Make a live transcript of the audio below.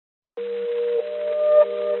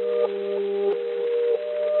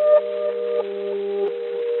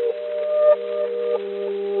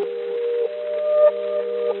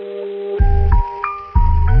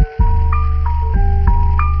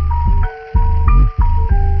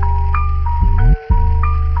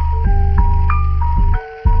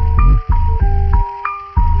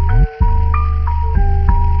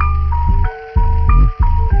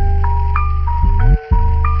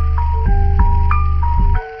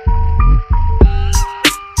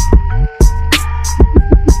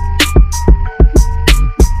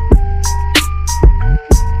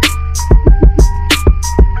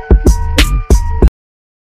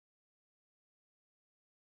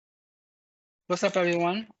What's up,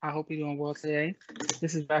 everyone? I hope you're doing well today.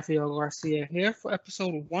 This is Rafael Garcia here for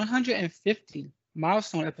episode 150,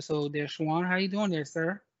 milestone episode there, Schwan. How you doing there,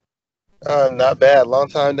 sir? Not bad. Long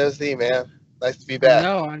time no see, man. Nice to be back.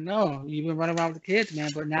 I know. You've been running around with the kids,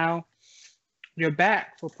 man, but now you're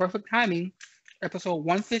back for perfect timing, episode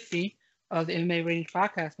 150 of the MMA Ratings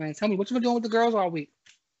Podcast, man. Tell me, what you been doing with the girls all week?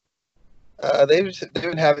 They've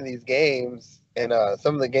been having these games, and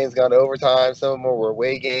some of the games gone to overtime. Some of them were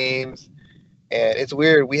away games, and it's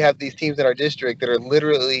weird. We have these teams in our district that are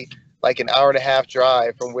literally like an hour and a half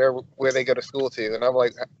drive from where they go to school to, and I'm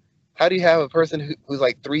like, how do you have a person who's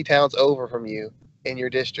like 3 towns over from you in your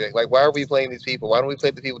district? Like, why are we playing these people? Why don't we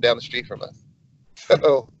play the people down the street from us?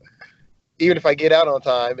 So even if I get out on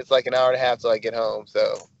time, it's like an hour and a half till I get home.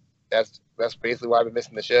 So that's basically why I've been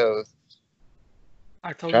missing the shows.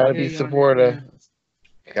 I totally Trying to hear be you on that, supportive. man.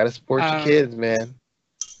 Gotta support your Um, kids, man.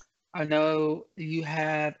 I know you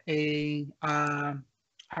have a, how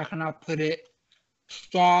can I put it,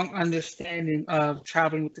 strong understanding of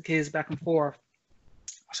traveling with the kids back and forth.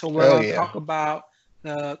 So we're Oh going to yeah. talk about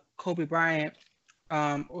the Kobe Bryant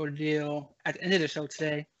ordeal at the end of the show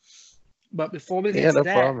today. But before we get Yeah, to no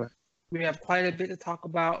that, problem. we have quite a bit to talk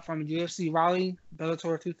about from UFC Raleigh,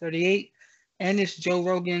 Bellator 238, and this Joe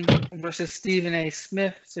Rogan versus Stephen A.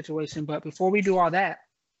 Smith situation. But before we do all that,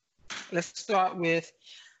 let's start with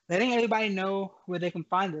letting everybody know where they can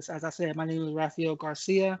find us. As I said, my name is Rafael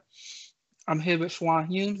Garcia. I'm here with Schwan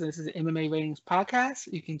Humes. This is the MMA Ratings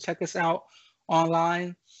Podcast. You can check us out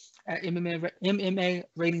online at MMA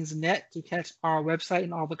Ratings Net to catch our website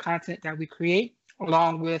and all the content that we create,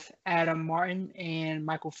 along with Adam Martin and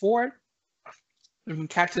Michael Ford. You can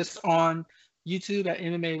catch us on YouTube at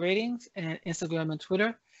MMA Ratings and Instagram and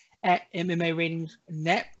Twitter at MMA Ratings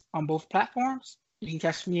Net on both platforms. You can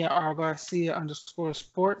catch me at R Garcia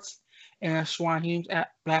 _sports and Schwan Humes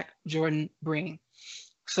at Black Jordan Breen.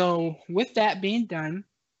 So with that being done,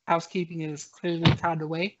 housekeeping is clearly out of the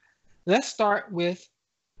way. Let's start with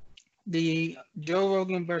the Joe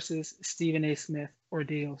Rogan versus Stephen A. Smith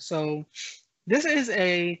ordeal. So this is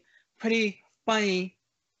a pretty funny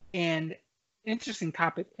and interesting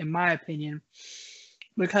topic, in my opinion,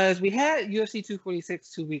 because we had UFC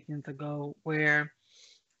 246 2 weekends ago where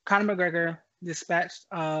Conor McGregor dispatched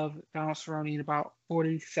of Donald Cerrone in about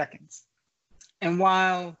 40 seconds. And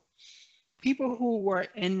while people who were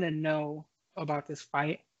in the know about this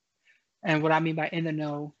fight, and what I mean by in the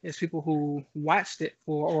know is people who watched it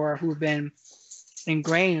for or who've been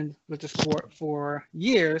ingrained with the sport for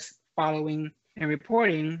years, following and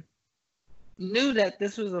reporting, knew that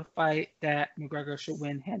this was a fight that McGregor should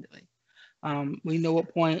win handily. We know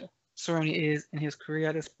what point Cerrone is in his career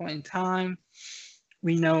at this point in time.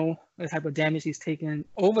 We know the type of damage he's taken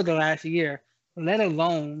over the last year, let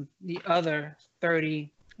alone the other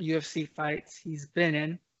 30 UFC fights he's been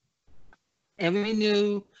in. And we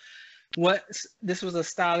knew what this was a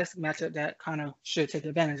stylistic matchup that kind of should take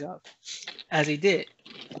advantage of, as he did.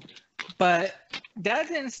 But that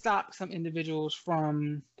didn't stop some individuals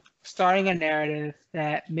from starting a narrative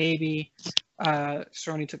that maybe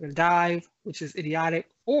Cerrone took a dive, which is idiotic,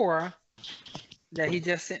 or that he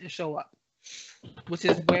just didn't show up, which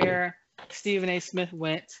is where Stephen A. Smith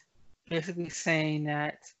went, basically saying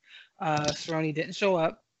that Cerrone didn't show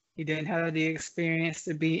up. He didn't have the experience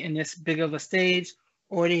to be in this big of a stage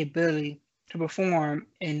or the ability to perform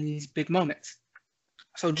in these big moments.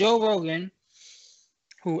 So Joe Rogan,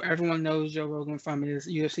 who everyone knows Joe Rogan from his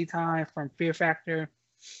UFC time, from Fear Factor,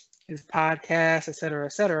 his podcast,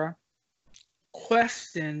 etc.,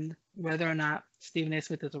 questioned whether or not Stephen A.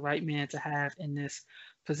 Smith is the right man to have in this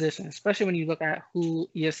position, especially when you look at who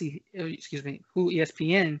ESPN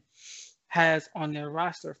has on their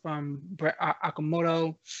roster, from Brett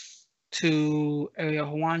Okamoto to Ariel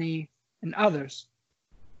Helwani and others.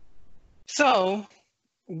 So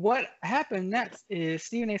what happened next is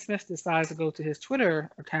Stephen A. Smith decides to go to his Twitter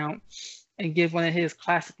account and give one of his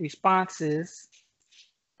classic responses,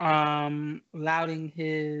 touting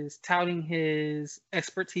his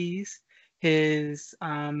expertise, his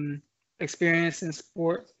experience in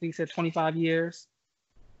sports. He said 25 years,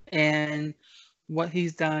 and what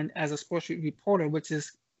he's done as a sports reporter, which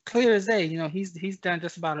is clear as day. You know, he's done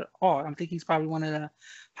just about it all. I think he's probably one of the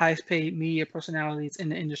highest paid media personalities in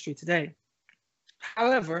the industry today.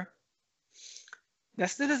 However, that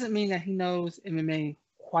still doesn't mean that he knows MMA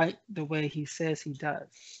quite the way he says he does,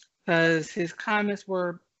 because his comments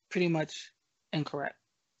were pretty much incorrect,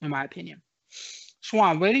 in my opinion.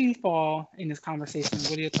 Schwan, where do you fall in this conversation?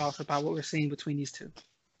 What are your thoughts about what we're seeing between these two?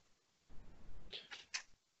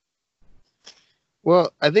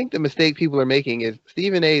 Well, I think the mistake people are making is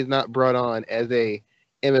Stephen A. is not brought on as a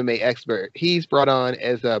MMA expert. He's brought on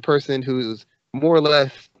as a person who's more or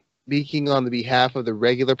less speaking on the behalf of the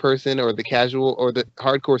regular person or the casual or the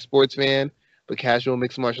hardcore sports fan, but casual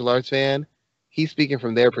mixed martial arts fan. He's speaking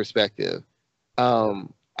from their perspective.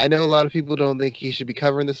 I know a lot of people don't think he should be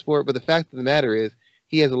covering the sport, but the fact of the matter is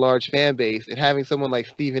he has a large fan base, and having someone like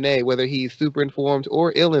Stephen A., whether he's super informed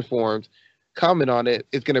or ill informed, comment on it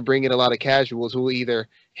is going to bring in a lot of casuals who will either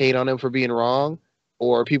hate on him for being wrong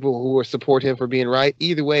or people who will support him for being right.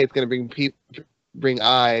 Either way, it's going to bring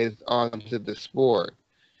eyes onto the sport.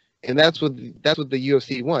 And that's what the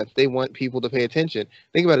UFC wants. They want people to pay attention.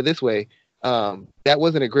 Think about it this way. That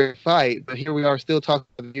wasn't a great fight, but here we are still talking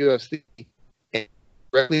about the UFC. And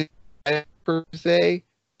directly per se,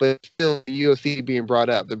 but still the UFC being brought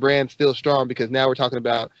up. The brand's still strong because now we're talking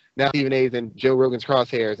about now Stephen A's in Joe Rogan's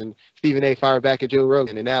crosshairs, and Stephen A fired back at Joe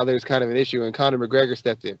Rogan, and now there's kind of an issue, and Conor McGregor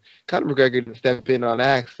stepped in. Conor McGregor didn't step in on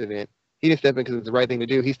accident. He didn't step in because it's the right thing to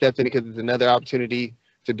do. He stepped in because it's another opportunity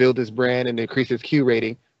to build his brand and increase his Q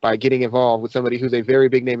rating by getting involved with somebody who's a very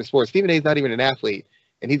big name in sports. Stephen A is not even an athlete,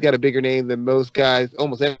 and he's got a bigger name than most guys,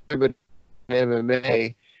 almost everybody in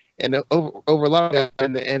MMA, and over a lot of guys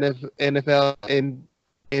in the NFL and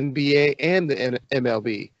NBA and the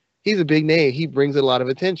MLB. He's a big name. He brings a lot of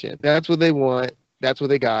attention. That's what they want. That's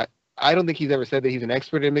what they got. I don't think he's ever said that he's an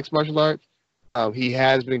expert in mixed martial arts. He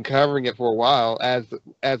has been covering it for a while. As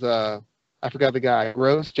I forgot the guy,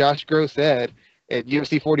 Josh Gross said at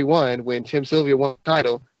UFC 41 when Tim Sylvia won the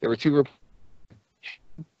title, there were two reports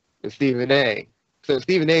with Stephen A. So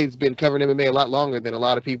Stephen A. has been covering MMA a lot longer than a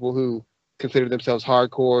lot of people who consider themselves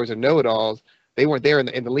hardcores or know-it-alls. They weren't there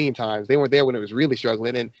in the lean times. They weren't there when it was really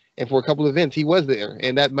struggling. And for a couple of events, he was there.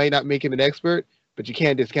 And that might not make him an expert, but you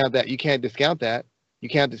can't discount that. You can't discount that. You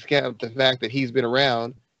can't discount the fact that he's been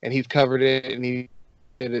around and he's covered it and he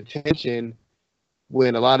had attention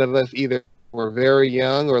when a lot of us either were very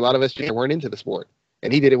young or a lot of us weren't into the sport.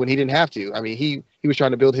 And he did it when he didn't have to. I mean, he was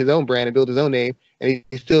trying to build his own brand and build his own name, and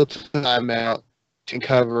he still took time out to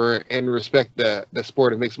cover and respect the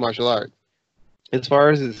sport of mixed martial arts. As far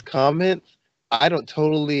as his comments, I don't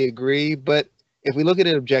totally agree, but if we look at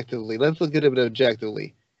it objectively, let's look at it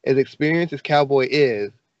objectively. As experienced as Cowboy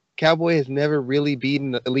is, Cowboy has never really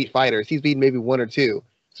beaten elite fighters. He's beaten maybe one or two.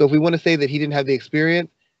 So if we want to say that he didn't have the experience,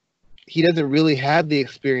 he doesn't really have the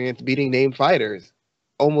experience beating named fighters.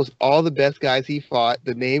 Almost all the best guys he fought,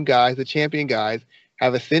 the named guys, the champion guys,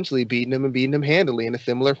 have essentially beaten him and beaten him handily in a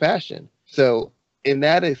similar fashion. So in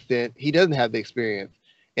that extent, he doesn't have the experience.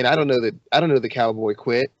 And I don't know that Cowboy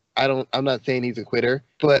quit. I'm not saying he's a quitter,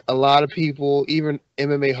 but a lot of people, even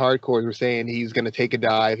MMA hardcores, were saying he's going to take a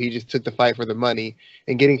dive. He just took the fight for the money,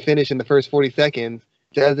 and getting finished in the first 40 seconds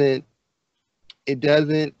doesn't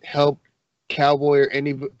help Cowboy or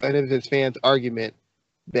any of his fans' argument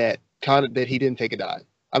that he didn't take a dive.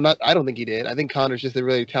 I don't think he did. I think Conor's just a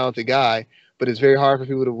really talented guy, but it's very hard for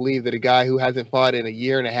people to believe that a guy who hasn't fought in a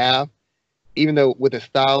year and a half, even though with a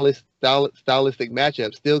stylistic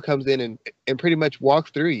matchup, still comes in and pretty much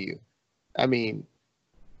walks through you. I mean,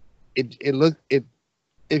 if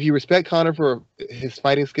you respect Conor for his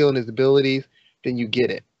fighting skill and his abilities, then you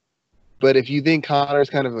get it. But if you think Conor's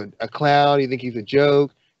kind of a clown, you think he's a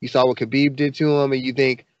joke, you saw what Khabib did to him, and you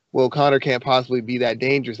think, well, Conor can't possibly be that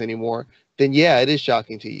dangerous anymore, then yeah, it is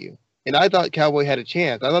shocking to you. And I thought Cowboy had a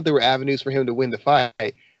chance. I thought there were avenues for him to win the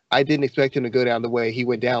fight. I didn't expect him to go down the way he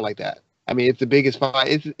went down like that. I mean, it's the biggest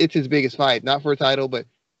fight. It's his biggest fight, not for a title, but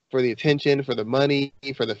for the attention, for the money,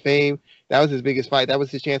 for the fame. That was his biggest fight. That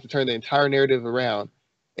was his chance to turn the entire narrative around.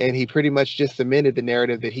 And he pretty much just cemented the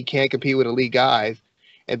narrative that he can't compete with elite guys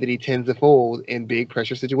and that he tends to fold in big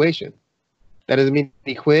pressure situations. That doesn't mean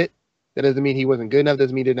he quit. That doesn't mean he wasn't good enough.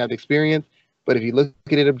 Doesn't mean he didn't have the experience. But if you look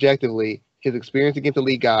at it objectively, his experience against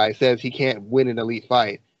elite guys says he can't win an elite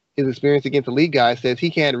fight. His experience against elite guys says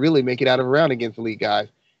he can't really make it out of a round against elite guys.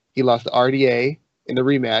 He lost to RDA in the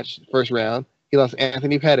rematch, first round. He lost to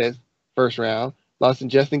Anthony Pettis, first round. Lost to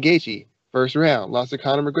Justin Gaethje, first round. Lost to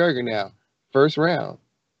Conor McGregor now, first round.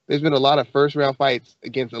 There's been a lot of first-round fights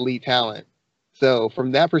against elite talent. So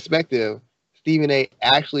from that perspective, Stephen A.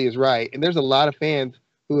 actually is right. And there's a lot of fans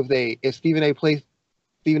who, if Stephen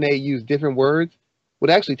A. used different words, would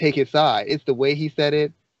actually take his side. It's the way he said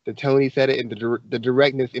it, the tone he said it, and the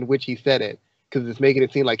directness in which he said it. Because it's making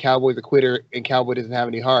it seem like Cowboy's a quitter and Cowboy doesn't have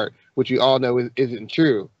any heart, which we all know isn't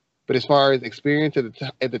true. But as far as experience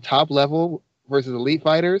at the top level versus elite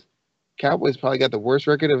fighters, Cowboy's probably got the worst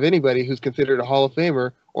record of anybody who's considered a Hall of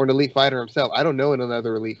Famer or an elite fighter himself. I don't know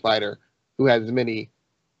another elite fighter who has as many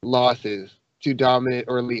losses to dominant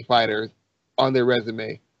or elite fighters on their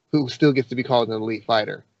resume who still gets to be called an elite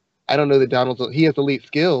fighter. I don't know that he has elite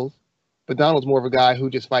skills, But Donald's more of a guy who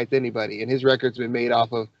just fights anybody, and his record's been made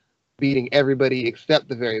off of beating everybody except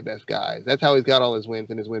the very best guys. That's how he's got all his wins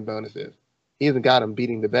and his win bonuses. He hasn't got them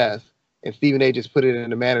beating the best. And Stephen A. just put it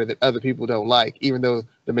in a manner that other people don't like, even though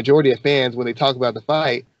the majority of fans, when they talk about the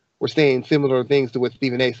fight, were saying similar things to what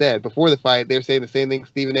Stephen A. said. Before the fight, they're saying the same thing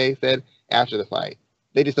Stephen A. said after the fight.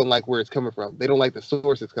 They just don't like where it's coming from. They don't like the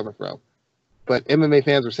source it's coming from. But MMA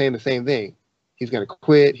fans were saying the same thing. He's going to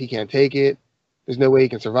quit. He can't take it. There's no way he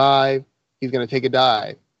can survive. He's going to take a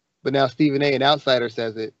dive. But now Stephen A., an outsider,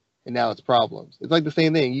 says it, and now it's problems. It's like the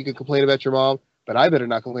same thing. You can complain about your mom, but I better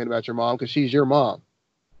not complain about your mom because she's your mom.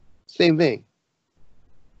 Same thing.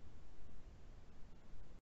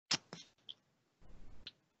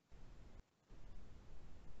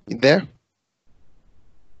 You there?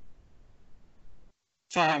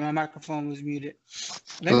 Sorry, my microphone was muted.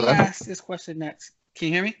 Let me ask this question next. Can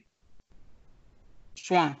you hear me?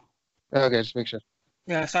 Schwan. Okay, just make sure.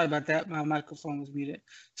 Yeah, sorry about that. My microphone was muted.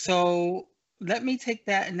 So let me take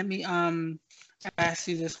that and let me ask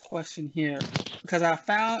you this question here, because I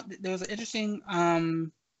found there was an interesting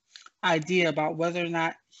idea about whether or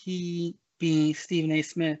not he, being Stephen A.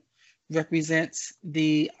 Smith, represents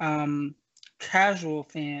the casual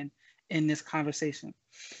fan in this conversation.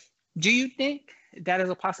 Do you think that is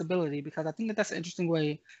a possibility? Because I think that that's an interesting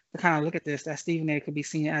way to kind of look at this, that Stephen A. could be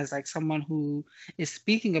seen as like someone who is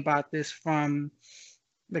speaking about this from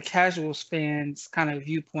the casual fans kind of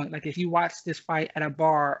viewpoint. Like if you watch this fight at a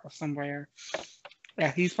bar or somewhere,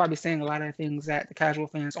 he's probably saying a lot of things that the casual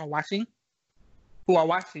fans are watching,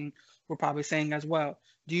 we're probably saying as well.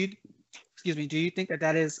 Do you think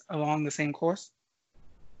that is along the same course?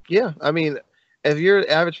 Yeah, I mean, if you're an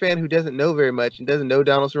average fan who doesn't know very much and doesn't know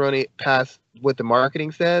Donald Cerrone past what the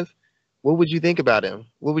marketing says, what would you think about him?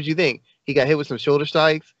 What would you think? He got hit with some shoulder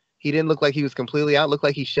strikes. He didn't look like he was completely out. Looked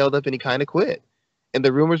like he shelled up and he kind of quit. And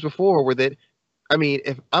the rumors before were that, I mean,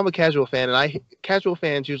 if I'm a casual fan, and casual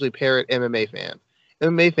fans usually parrot MMA fans.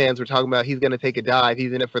 MMA fans were talking about he's going to take a dive.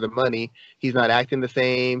 He's in it for the money. He's not acting the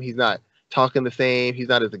same. He's not talking the same. He's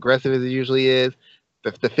not as aggressive as he usually is.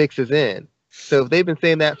 The fix is in. So if they've been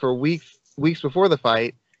saying that for weeks before the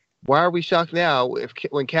fight, why are we shocked now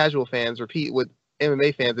when casual fans repeat what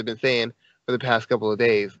MMA fans have been saying for the past couple of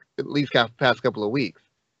days, at least past couple of weeks?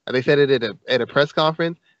 They said it at a press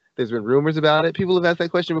conference. There's been rumors about it. People have asked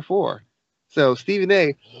that question before. So Stephen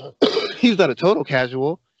A., he's not a total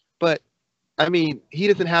casual, but I mean, he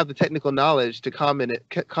doesn't have the technical knowledge to comment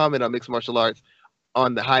on mixed martial arts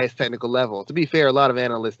on the highest technical level. To be fair, a lot of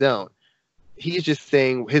analysts don't. He's just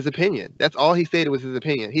saying his opinion. That's all he said was his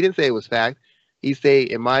opinion. He didn't say it was fact. He said,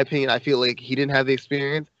 in my opinion, I feel like he didn't have the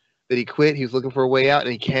experience, that he quit, he was looking for a way out,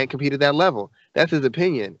 and he can't compete at that level. That's his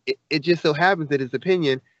opinion. It just so happens that his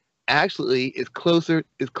opinion actually is close to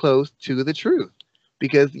the truth,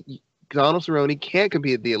 because Donald Cerrone can't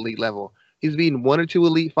compete at the elite level. He's beaten 1 or 2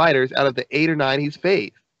 elite fighters out of the 8 or 9 he's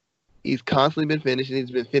faced. He's constantly been finished, and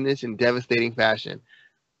he's been finished in devastating fashion.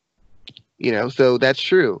 So that's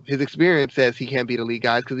true. His experience says he can't beat elite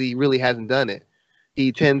guys because he really hasn't done it.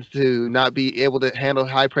 He tends to not be able to handle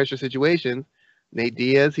high-pressure situations. Nate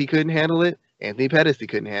Diaz, he couldn't handle it. Anthony Pettis, he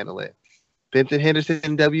couldn't handle it. Vincent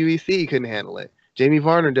Henderson, WEC, couldn't handle it. Jamie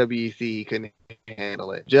Varner, WEC, couldn't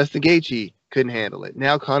handle it. Justin Gaethje couldn't handle it.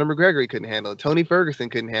 Now Conor McGregor couldn't handle it. Tony Ferguson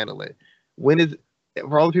couldn't handle it.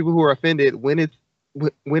 For all the people who are offended, if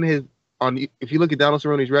you look at Donald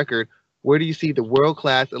Cerrone's record, where do you see the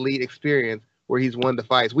world-class elite experience where he's won the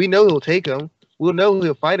fights? We know he'll take them. We'll know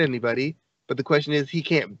he'll fight anybody. But the question is, he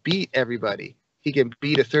can't beat everybody. He can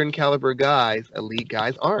beat a certain caliber of guys. Elite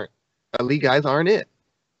guys aren't. Elite guys aren't it.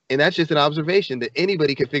 And that's just an observation that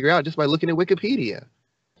anybody could figure out just by looking at Wikipedia.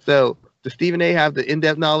 So does Stephen A. have the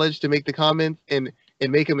in-depth knowledge to make the comments and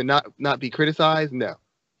make him not be criticized? No.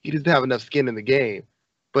 He doesn't have enough skin in the game.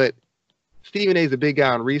 But Stephen A. is a big guy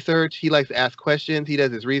on research. He likes to ask questions. He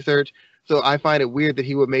does his research. So I find it weird that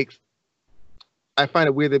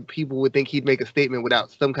people would think he'd make a statement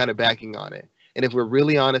without some kind of backing on it. And if we're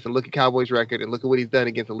really honest and look at Cowboys' record and look at what he's done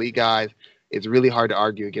against elite guys, it's really hard to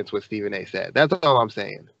argue against what Stephen A. said. That's all I'm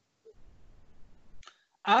saying.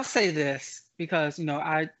 I'll say this because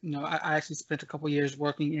I actually spent a couple years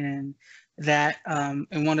working in that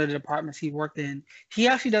in one of the departments he worked in. He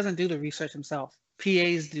actually doesn't do the research himself.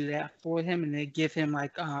 PAs do that for him, and they give him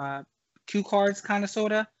like cue cards, kind of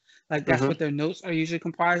sorta. Like that's what their notes are usually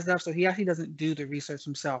comprised of. So he actually doesn't do the research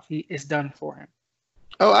himself. It's done for him.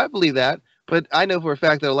 Oh, I believe that. But I know for a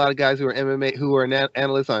fact that a lot of guys who are MMA, who are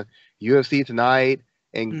analysts on UFC Tonight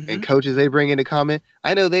and coaches they bring in to comment,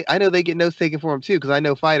 I know they get notes taken for them too. Because I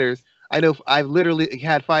know fighters. I've literally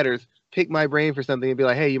had fighters pick my brain for something and be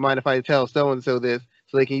like, "Hey, you mind if I tell so and so this?"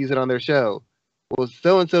 so they can use it on their show. Well,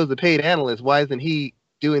 so-and-so's the paid analyst. Why isn't he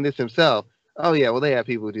doing this himself? Oh, yeah, well, they have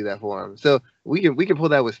people who do that for him. So we can pull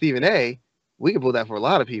that with Stephen A. We can pull that for a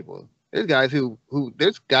lot of people. There's guys who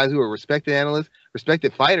are respected analysts,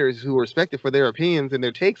 respected fighters who are respected for their opinions and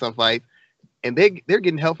their takes on fights, and they're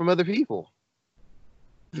getting help from other people.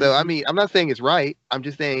 So, I mean, I'm not saying it's right. I'm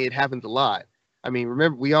just saying it happens a lot. I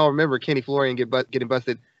mean, we all remember Kenny Florian getting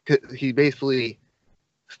busted because he basically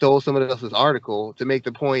stole someone else's article to make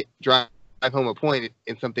the point, drive home a point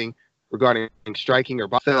in something regarding striking or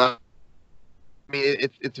boxing. So, I mean,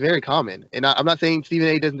 it's very common. And I'm not saying Stephen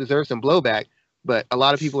A. doesn't deserve some blowback, but a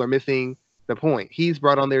lot of people are missing the point. He's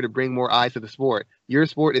brought on there to bring more eyes to the sport. Your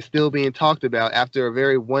sport is still being talked about after a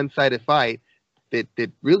very one-sided fight that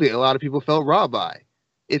really a lot of people felt robbed by.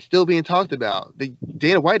 It's still being talked about.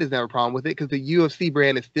 Dana White doesn't have a problem with it because the UFC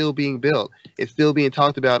brand is still being built. It's still being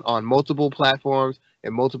talked about on multiple platforms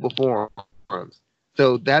and multiple forums.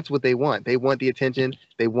 So that's what they want. They want the attention.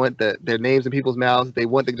 They want their names in people's mouths. They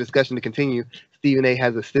want the discussion to continue. Stephen A.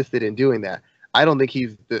 has assisted in doing that. I don't think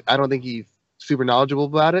he's super knowledgeable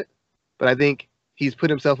about it, but I think he's put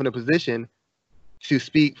himself in a position to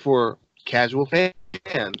speak for casual fans,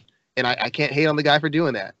 and I can't hate on the guy for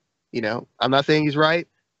doing that. You know, I'm not saying he's right,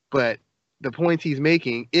 but the points he's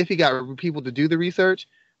making, if he got people to do the research,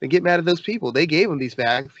 then get mad at those people. They gave him these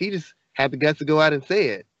facts. He just had the guts to go out and say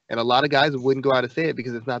it. And a lot of guys wouldn't go out and say it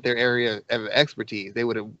because it's not their area of expertise. They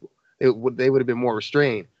would have been more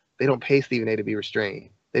restrained. They don't pay Stephen A. to be restrained.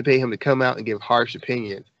 They pay him to come out and give harsh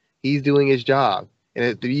opinions. He's doing his job. And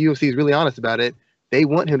if the UFC is really honest about it, they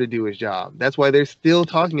want him to do his job. That's why they're still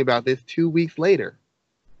talking about this 2 weeks later.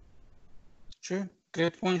 True.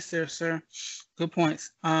 Good points there, sir. Good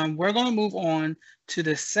points. We're going to move on to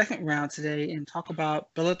the second round today and talk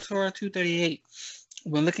about Bellator 238.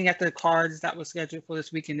 When looking at the cards that were scheduled for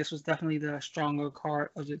this weekend, this was definitely the stronger card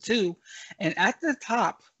of the two. And at the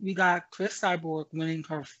top, we got Cris Cyborg winning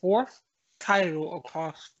her fourth title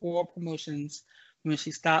across 4 promotions when she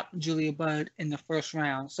stopped Julia Budd in the first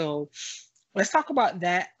round. So let's talk about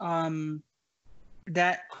that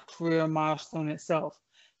that career milestone itself.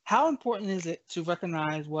 How important is it to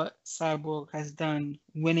recognize what Cyborg has done,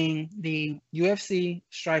 winning the UFC,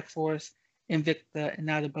 Strikeforce, Invicta, and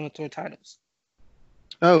now the Bellator titles?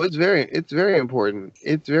 Oh, it's very important.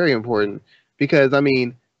 It's very important because, I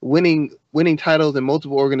mean, winning titles in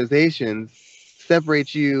multiple organizations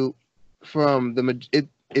separates you from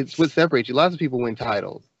it's what separates you. Lots of people win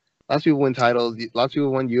titles. Lots of people win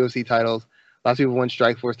UFC titles. Lots of people won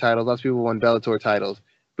Strikeforce titles. Lots of people won Bellator titles.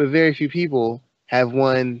 But very few people have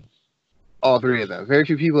won all 3 of them. Very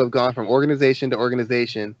few people have gone from organization to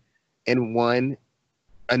organization and won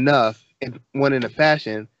enough and won in a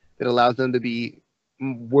fashion that allows them to be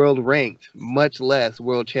world ranked, much less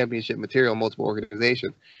world championship material in multiple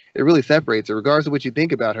organizations. It really separates her. Regardless of what you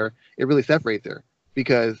think about her, it really separates her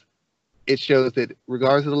because it shows that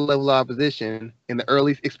regardless of the level of opposition in the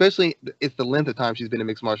early, especially it's the length of time she's been in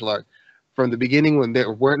mixed martial arts, from the beginning when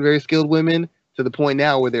there weren't very skilled women to the point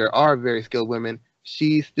now where there are very skilled women,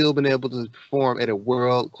 she's still been able to perform at a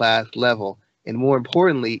world-class level. And more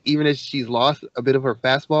importantly, even as she's lost a bit of her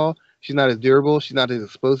fastball, she's not as durable, she's not as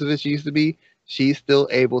explosive as she used to be, she's still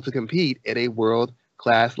able to compete at a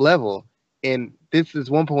world-class level. And this is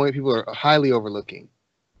one point people are highly overlooking.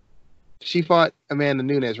 She fought Amanda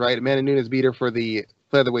Nunes, right? Amanda Nunes beat her for the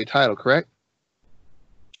featherweight title, correct?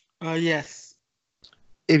 Yes.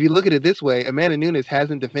 If you look at it this way, Amanda Nunes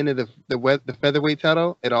hasn't defended the featherweight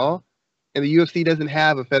title at all, and the UFC doesn't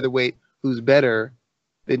have a featherweight who's better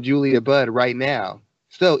than Julia Budd right now.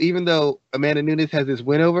 So even though Amanda Nunes has this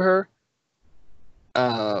win over her,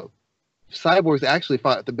 Cyborg's actually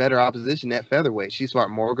fought the better opposition at featherweight. She's fought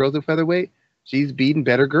more girls at featherweight. She's beaten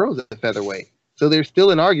better girls at featherweight. So there's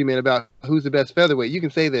still an argument about who's the best featherweight. You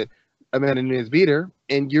can say that Amanda Nunes beat her,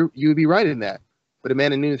 and you would be right in that. But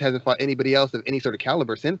Amanda Nunes hasn't fought anybody else of any sort of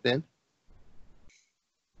caliber since then.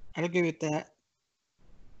 I'd agree with that.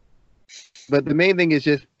 But the main thing is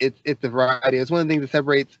just it's the variety. It's one of the things that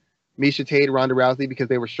separates Miesha Tate, Ronda Rousey, because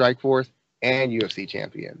they were Strikeforce and UFC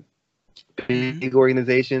champions. Big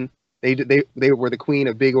organization. They were the queen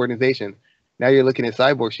of big organizations. Now you're looking at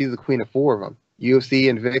Cyborg. She's the queen of 4 of them. UFC,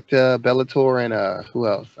 Invicta, Bellator, and who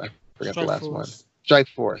else? I forgot the last one.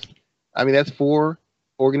 Strikeforce. I mean, that's 4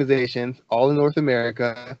 organizations, all in North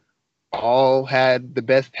America, all had the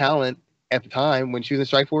best talent at the time. When she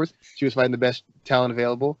was in Strikeforce, she was fighting the best talent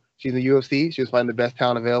available. She's in the UFC, she was fighting the best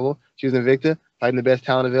talent available. She was in Invicta, fighting the best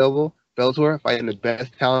talent available. Bellator, fighting the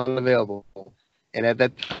best talent available. And at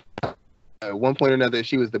that time, at one point or another,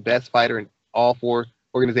 she was the best fighter in all 4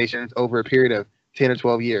 organizations over a period of 10 or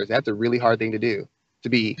 12 years. That's a really hard thing to do. to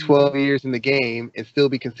be 12 years in the game and still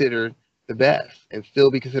be considered the best and still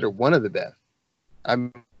be considered one of the best. I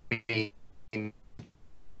mean,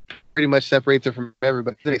 pretty much separates her from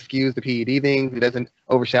everybody. It doesn't excuse the PED things. It doesn't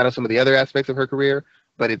overshadow some of the other aspects of her career,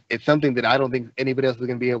 but it's something that I don't think anybody else is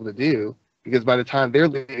going to be able to do, because by the time they're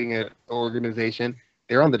leading an organization,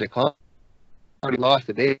 they're on the decline. Already lost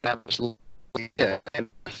it. They and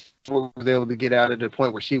was able to get out at the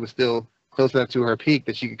point where she was still close enough to her peak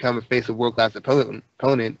that she could come and face a world-class opponent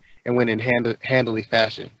and win in handily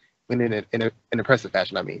fashion, win in an impressive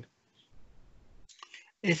fashion. I mean,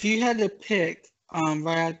 if you had to pick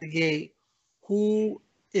right out the gate, who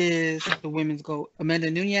is the women's GOAT? Amanda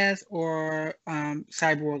Nunes or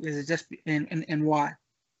Cyborg? Is it just and why?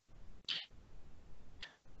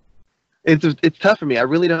 It's tough for me. I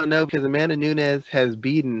really don't know, because Amanda Nunes has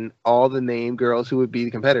beaten all the named girls who would be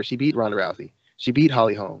the competitors. She beat Ronda Rousey. She beat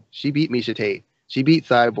Holly Holm. She beat Miesha Tate. She beat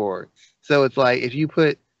Cyborg. So it's like if you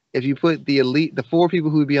put the elite, the 4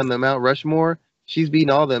 people who would be on the Mount Rushmore, she's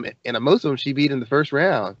beaten all of them, and most of them she beat in the first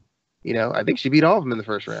round. You know, I think she beat all of them in the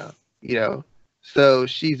first round. You know, so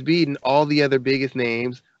she's beaten all the other biggest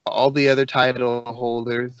names, all the other title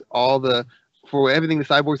holders, for everything the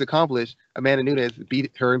Cyborg's accomplished. Amanda Nunes beat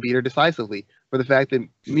her decisively. For the fact that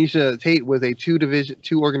Miesha Tate was a 2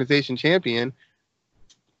 organization champion,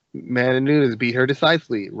 Amanda Nunes beat her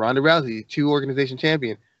decisively. Ronda Rousey, 2 organization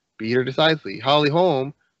champion, beat her decisively. Holly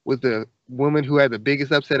Holm was the woman who had the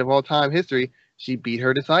biggest upset of all time history. She beat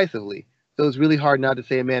her decisively. So it's really hard not to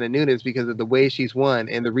say Amanda Nunes because of the way she's won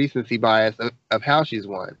and the recency bias of how she's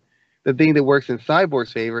won. The thing that works in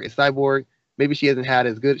Cyborg's favor is Cyborg, maybe she hasn't had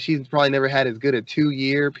as good, she's probably never had as good a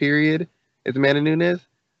 2-year period as Amanda Nunes,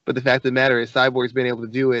 but the fact of the matter is Cyborg's been able to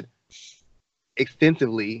do it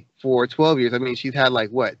extensively for 12 years. I mean, she's had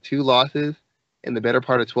 2 losses in the better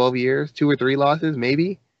part of 12 years, 2 or 3 losses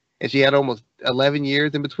maybe, and she had almost 11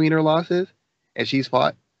 years in between her losses, and she's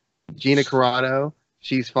fought Gina Carano,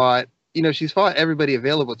 she's fought everybody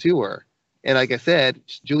available to her. And like I said,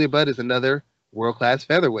 Julia Budd is another world-class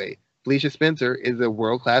featherweight. Felicia Spencer is a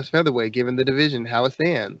world-class featherweight, given the division, how it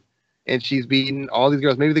stands. And she's beaten all these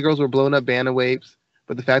girls. Maybe the girls were blown up bantamweights,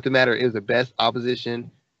 but the fact of the matter is the best opposition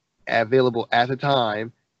available at the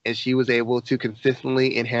time, and she was able to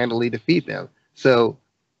consistently and handily defeat them. So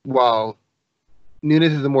while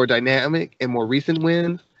Nunes is a more dynamic and more recent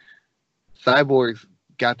wins, Cyborg's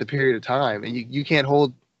got the period of time, and you can't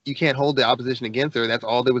hold the opposition against her. That's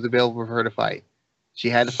all that was available for her to fight. She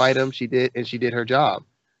had to fight him. She did, and she did her job.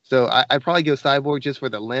 So I'd probably go Cyborg just for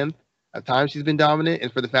the length of time she's been dominant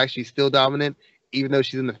and for the fact she's still dominant, even though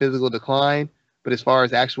she's in the physical decline. But as far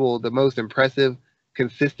as the most impressive,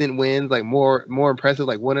 consistent wins, more impressive,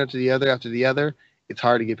 one after the other, it's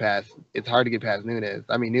hard to get past. It's hard to get past Nunes.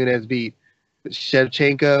 I mean, Nunes beat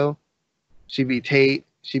Shevchenko, she beat Tate,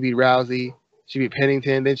 she beat Rousey, she beat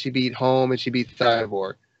Pennington, then she beat Holm, and she beat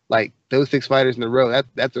Cyborg. Those 6 fighters in a row,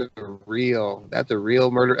 that's a real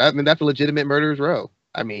murder. I mean, that's a legitimate murderer's row.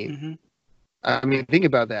 I mean, think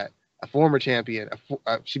about that. A former champion.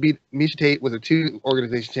 She beat Miesha Tate, was a 2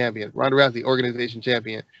 organization champion. Ronda Rousey, organization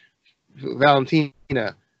champion.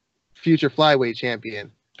 Valentina, future flyweight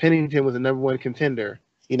champion. Pennington was a number 1 contender.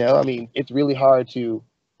 You know, I mean, it's really hard to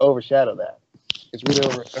overshadow that. It's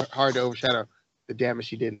really hard to overshadow the damage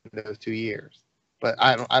she did in those 2 years. But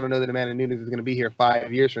I don't know that Amanda Nunes is going to be here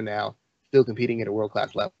 5 years from now, still competing at a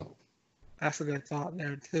world-class level. That's a good thought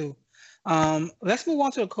there too. Let's move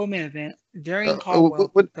on to the co-main event. Darian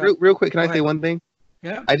Caldwell. Real quick, can I say one thing?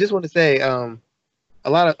 Yeah. I just want to say, a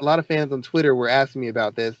lot of fans on Twitter were asking me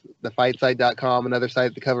about this. The FightSite.com, another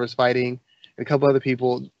site that covers fighting, and a couple other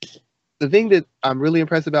people. The thing that I'm really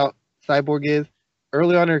impressed about Cyborg is,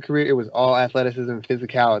 early on in her career, it was all athleticism and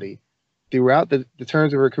physicality. Throughout the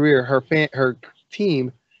terms of her career, her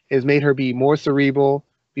team has made her be more cerebral,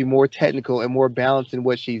 be more technical, and more balanced in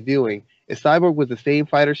what she's doing. If Cyborg was the same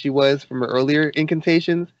fighter she was from her earlier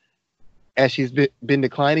incantations, as she's been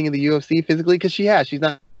declining in the UFC physically, because she's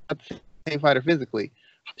not the same fighter physically,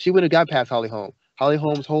 she would have got past Holly Holm. Holly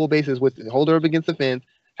Holm's whole basis was to hold her up against the fence,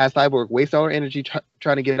 have Cyborg waste all her energy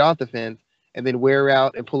trying to get off the fence, and then wear her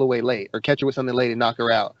out and pull away late, or catch her with something late and knock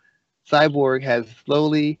her out. Cyborg has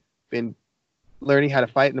slowly been learning how to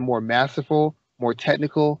fight in a more masterful, more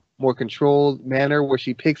technical, more controlled manner, where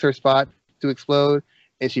she picks her spot to explode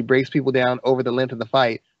and she breaks people down over the length of the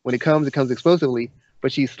fight. When it comes explosively,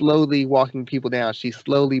 but she's slowly walking people down. She's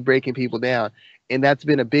slowly breaking people down. And that's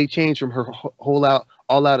been a big change from her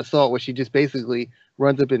all-out assault, where she just basically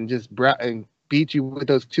runs up and just beats you with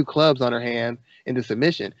those 2 clubs on her hand into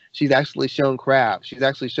submission. She's actually shown craft. She's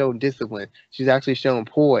actually shown discipline. She's actually shown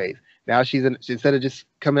poise. Now instead of just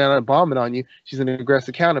coming out and bombing on you, she's an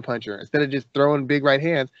aggressive counterpuncher. Instead of just throwing big right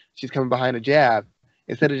hands, she's coming behind a jab.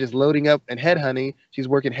 Instead of just loading up and head hunting, she's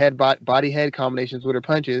working body head combinations with her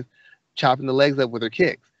punches, chopping the legs up with her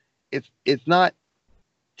kicks. It's not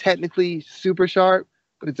technically super sharp,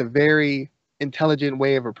 but it's a very intelligent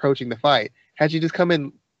way of approaching the fight. Had she just come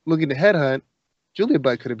in looking to headhunt, Julia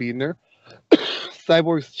Budd could have beaten her.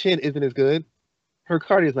 Cyborg's chin isn't as good. Her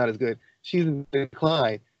cardio is not as good. She's in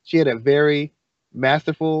decline. She had a very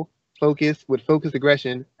masterful focused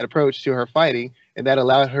aggression and approach to her fighting, and that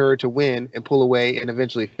allowed her to win and pull away and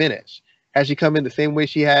eventually finish. Had she come in the same way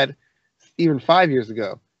she had even 5 years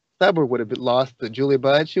ago, Cyborg would have lost to Julia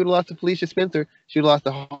Budd. She would have lost to Felicia Spencer. She would have lost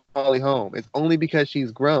to Holly Holm. It's only because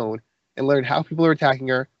she's grown and learned how people are attacking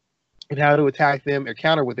her and how to attack them or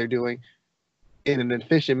counter what they're doing in an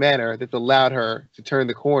efficient manner that's allowed her to turn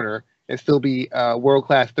the corner and still be a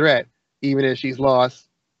world-class threat, even if she's lost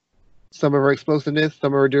some of her explosiveness,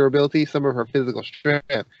 some of her durability, some of her physical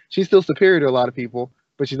strength. She's still superior to a lot of people,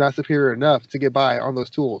 but she's not superior enough to get by on those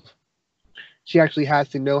tools. She actually has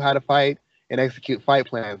to know how to fight and execute fight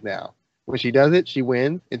plans now. When she does it, she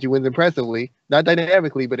wins, and she wins impressively. Not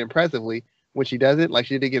dynamically, but impressively. When she does it, like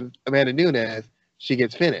she did against Amanda Nunes, she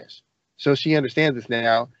gets finished. So she understands this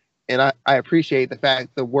now, and I appreciate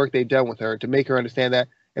the work they've done with her to make her understand that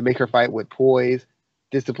and make her fight with poise,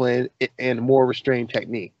 discipline, and more restrained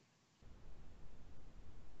technique.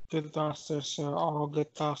 Good thoughts to share. All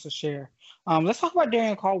good thoughts to share. Let's talk about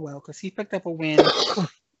Darrion Caldwell because he picked up a win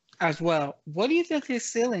as well. What do you think his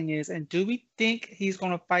ceiling is, and do we think he's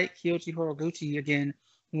going to fight Kyoji Horiguchi again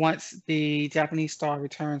once the Japanese star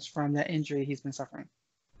returns from that injury he's been suffering?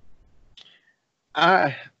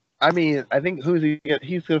 I mean, I think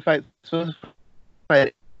he's going to fight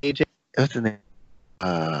AJ. What's his name?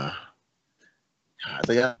 The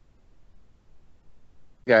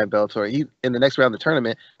guy in Bellator. He in the next round of the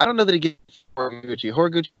tournament. I don't know that he gets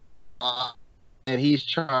Horiguchi, and he's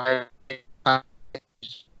trying.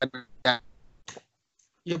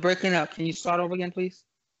 You're breaking up. Can you start over again, please?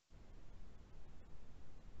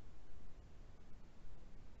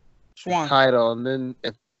 Schwan. Title, and then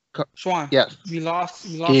Schwan. Yes. We lost.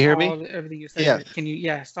 Can you hear me? Everything you said. Yes. Can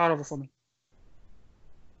you? Start over for me.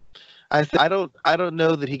 I don't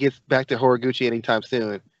know that he gets back to Horiguchi anytime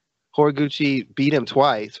soon. Horiguchi beat him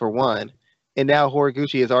twice for one, and now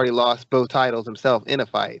Horiguchi has already lost both titles himself in a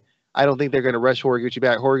fight. I don't think they're going to rush Horiguchi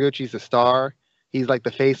back. Horiguchi's a star. He's like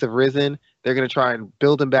the face of Risen. They're going to try and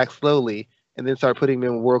build him back slowly and then start putting him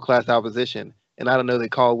in world-class opposition. And I don't know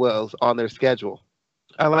that Caldwell's on their schedule.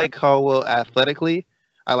 I like Caldwell athletically.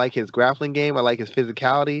 I like his grappling game. I like his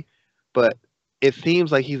physicality. But it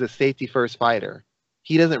seems like he's a safety-first fighter.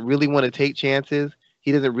 He doesn't really want to take chances.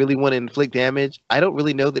 He doesn't really want to inflict damage. I don't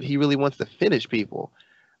really know that he really wants to finish people.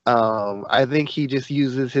 I think he just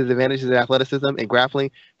uses his advantages in athleticism and grappling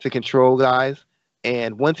to control guys.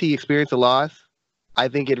 And once he experienced a loss, I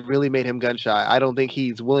think it really made him gun shy. I don't think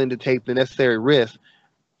he's willing to take the necessary risk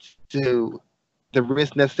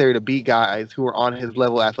necessary to beat guys who are on his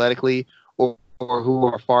level athletically or who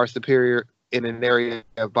are far superior in an area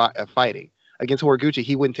of fighting. Against Horiguchi,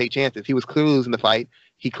 he wouldn't take chances. He was clearly losing the fight.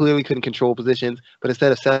 He clearly couldn't control positions, but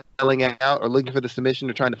instead of selling out or looking for the submission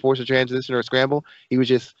or trying to force a transition or a scramble, he was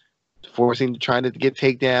just trying to get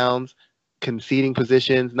takedowns, conceding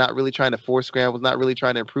positions, not really trying to force scrambles, not really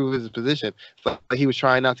trying to improve his position. But he was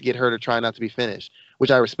trying not to get hurt or trying not to be finished,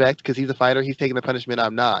 which I respect because he's a fighter. He's taking the punishment.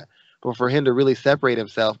 I'm not. But for him to really separate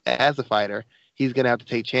himself as a fighter, he's going to have to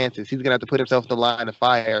take chances. He's going to have to put himself in the line of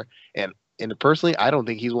fire. And personally, I don't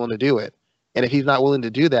think he's willing to do it. And if he's not willing to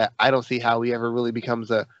do that, I don't see how he ever really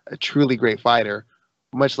becomes a truly great fighter,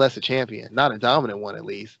 much less a champion, not a dominant one at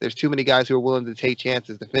least. There's too many guys who are willing to take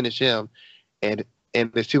chances to finish him. And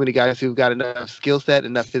there's too many guys who've got enough skill set,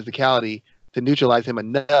 enough physicality to neutralize him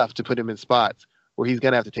enough to put him in spots where he's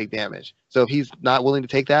going to have to take damage. So if he's not willing to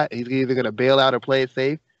take that, he's either going to bail out or play it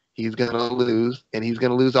safe. He's going to lose, and he's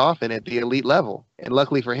going to lose often at the elite level. And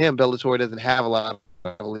luckily for him, Bellator doesn't have a lot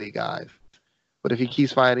of elite guys. But if he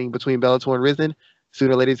keeps fighting between Bellator and Rizin,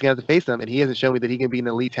 sooner or later he's going to have to face them, and he hasn't shown me that he can be an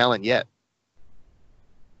elite talent yet.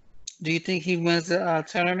 Do you think he wins the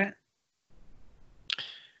tournament?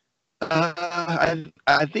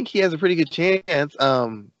 I think he has a pretty good chance.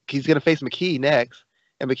 He's going to face McKee next,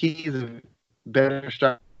 and McKee is a better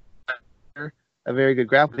striker, a very good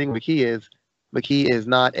grappler. The thing McKee is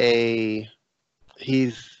not a –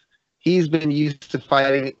 he's been used to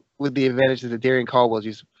fighting with the advantages that Darrion Caldwell's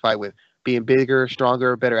used to fight with, being bigger,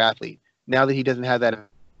 stronger, better athlete. Now that he doesn't have that,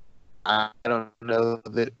 I don't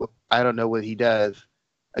know what he does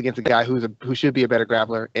against a guy who should be a better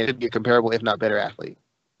grappler and should be a comparable, if not better, athlete.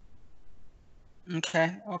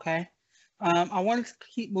 Okay, okay. I wanted to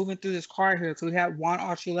keep moving through this card here. So we have Juan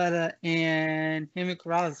Archuleta and Henry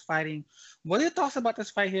Corrales fighting. What are your thoughts about this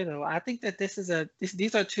fight here, though? I think that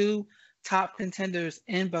these are two top contenders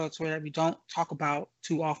in Bellator that we don't talk about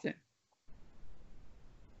too often.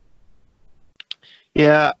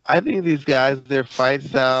 Yeah, I think these guys, their fight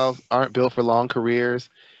styles aren't built for long careers.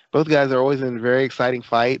 Both guys are always in very exciting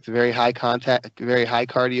fights, very high contact, very high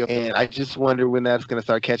cardio, and I just wonder when that's going to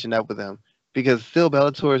start catching up with them. Because still,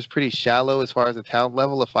 Bellator is pretty shallow as far as the talent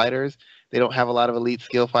level of fighters. They don't have a lot of elite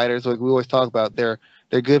skill fighters. Like we always talk about, they're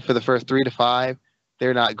good for the first 3 to 5.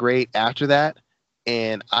 They're not great after that,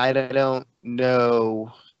 and I don't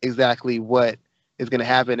know exactly what is going to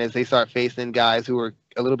happen as they start facing guys who are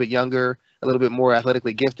a little bit younger, a little bit more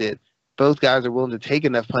athletically gifted. Both guys are willing to take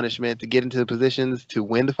enough punishment to get into the positions to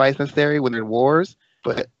win the fights necessary when they're in wars.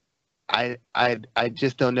 But I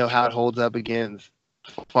just don't know how it holds up against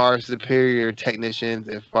far superior technicians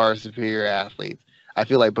and far superior athletes. I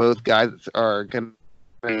feel like both guys are going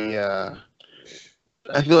to be.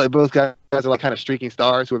 I feel like both guys are like kind of streaking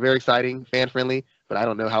stars who are very exciting, fan friendly, but I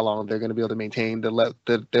don't know how long they're going to be able to maintain their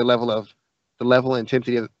level of the level and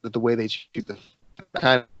intensity of the way they shoot the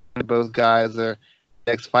kind of both guys are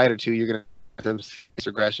next fight or two, you're going to have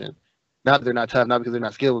some aggression. Not that they're not tough, not because they're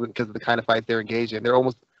not skilled, but because of the kind of fights they're engaged in. They're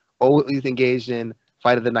almost always engaged in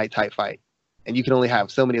fight of the night type fight. And you can only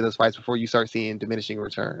have so many of those fights before you start seeing diminishing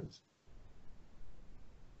returns.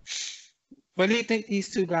 What do you think these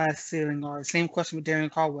two guys' ceiling are? Same question with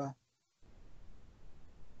Darrion Caldwell.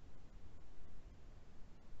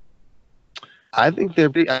 I think they're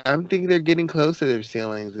getting close to their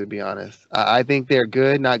ceilings, to be honest. I think they're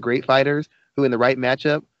good, not great fighters who, in the right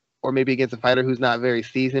matchup, or maybe against a fighter who's not very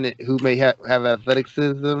seasoned, who may have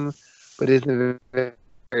athleticism, but isn't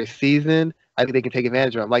very seasoned. I think they can take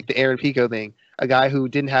advantage of them, like the Aaron Pico thing, a guy who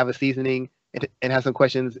didn't have a seasoning and has some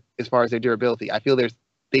questions as far as their durability. I feel there's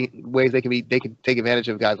ways they can take advantage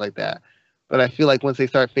of guys like that. But I feel like once they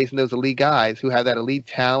start facing those elite guys who have that elite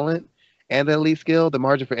talent and the elite skill, the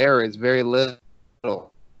margin for error is very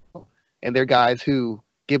little. And they're guys who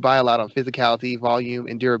get by a lot on physicality, volume,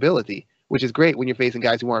 and durability, which is great when you're facing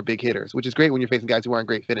guys who aren't big hitters, which is great when you're facing guys who aren't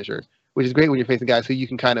great finishers, which is great when you're facing guys who you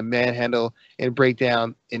can kind of manhandle and break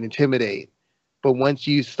down and intimidate. But once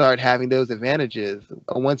you start having those advantages,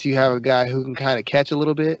 or once you have a guy who can kind of catch a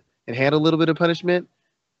little bit and handle a little bit of punishment,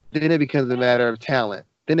 then it becomes a matter of talent.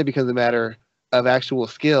 Then it becomes a matter of actual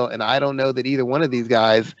skill. And I don't know that either one of these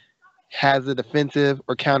guys has the defensive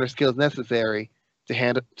or counter skills necessary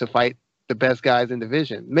to fight the best guys in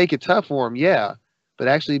division. Make it tough for them, yeah, but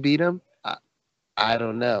actually beat them, I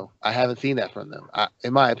don't know. I haven't seen that from them,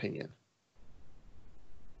 in my opinion.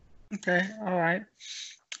 Okay, all right.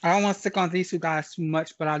 I don't want to stick on these two guys too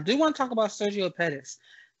much, but I do want to talk about Sergio Pettis.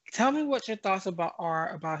 Tell me what your thoughts are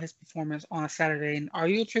about his performance on Saturday, and are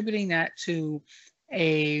you attributing that to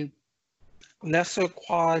a lesser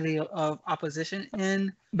quality of opposition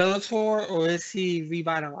in Bellator, or is he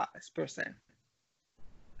revitalized per se?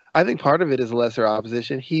 I think part of it is lesser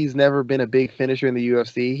opposition. He's never been a big finisher in the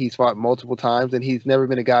UFC. He's fought multiple times, and he's never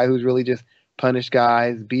been a guy who's really just punished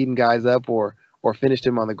guys, beaten guys up, or finished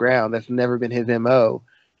him on the ground. That's never been his MO.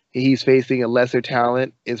 He's facing a lesser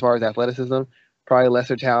talent as far as athleticism, probably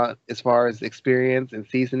lesser talent as far as experience and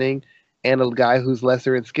seasoning, and a guy who's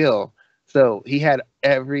lesser in skill. So he had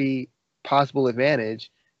every possible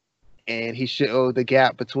advantage, and he showed the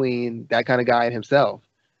gap between that kind of guy and himself.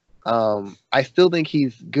 I still think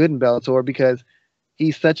he's good in Bellator because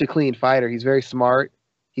he's such a clean fighter. He's very smart.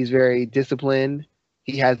 He's very disciplined.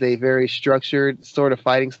 He has a very structured sort of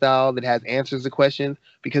fighting style that has answers to questions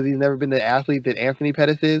because he's never been the athlete that Anthony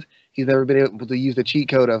Pettis is. He's never been able to use the cheat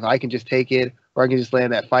code of I can just take it, or I can just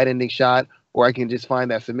land that fight-ending shot, or I can just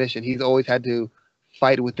find that submission. He's always had to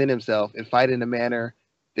fight within himself and fight in a manner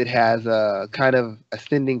that has a kind of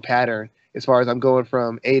ascending pattern as far as I'm going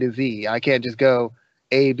from A to Z. I can't just go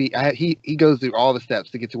A, B. He goes through all the steps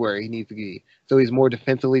to get to where he needs to be. So he's more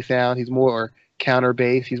defensively sound. He's more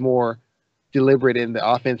counter-based. He's more deliberate in the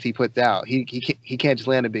offense he puts out. He can't just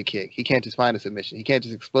land a big kick. He can't just find a submission. He can't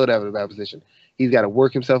just explode out of a bad position. He's got to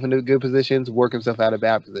work himself into good positions, work himself out of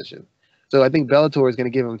bad positions. So I think Bellator is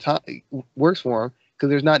going to give him time, works for him because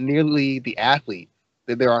there's not nearly the athlete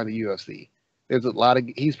that there are in the UFC. There's a lot of.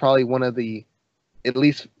 He's probably one of the, at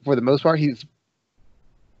least for the most part, he's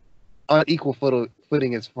on equal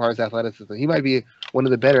footing as far as athleticism. He might be one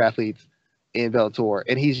of the better athletes in Bellator,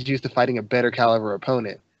 and he's used to fighting a better caliber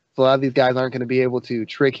opponent. So a lot of these guys aren't going to be able to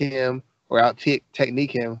trick him or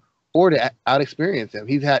out-technique him or to out-experience him.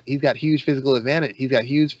 He's got huge physical advantage. He's got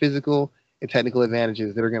huge physical and technical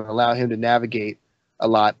advantages that are going to allow him to navigate a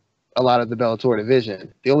lot a lot of the Bellator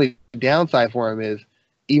division. The only downside for him is,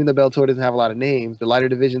 even though Bellator doesn't have a lot of names, the lighter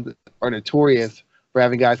divisions are notorious for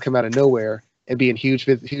having guys come out of nowhere and being huge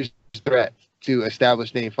threats to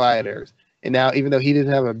established name fighters. And now, even though he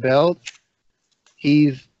doesn't have a belt,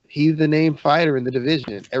 he's the name fighter in the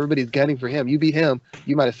division. Everybody's gunning for him. You beat him,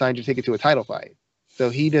 you might have signed your ticket to a title fight. So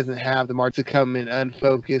he doesn't have the mark to come in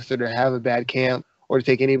unfocused or to have a bad camp or to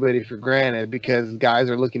take anybody for granted, because guys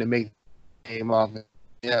are looking to make the name off of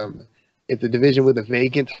him. It's a division with a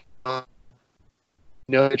vacant.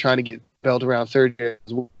 They're trying to get belt around surgery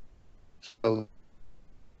as well, so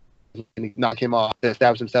knock him off to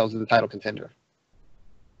establish themselves as a title contender.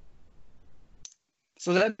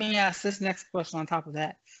 So let me ask this next question on top of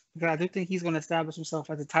that, because I do think he's going to establish himself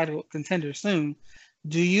as a title contender soon.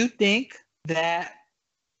 Do you think that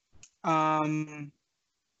Anthony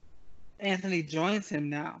joins him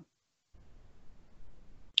now?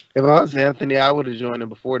 If I was Anthony, I would have joined him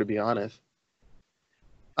before, to be honest.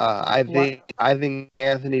 I think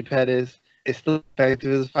Anthony Pettis is still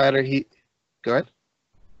effective as a fighter. Go ahead.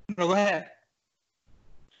 No, go ahead.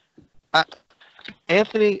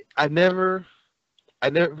 Anthony, I've never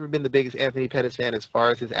been the biggest Anthony Pettis fan as far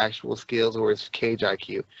as his actual skills or his cage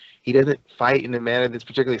IQ. He doesn't fight in a manner that's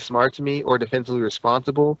particularly smart to me or defensively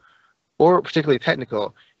responsible or particularly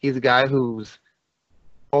technical. He's a guy who's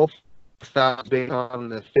all styles based on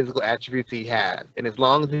the physical attributes he had. And as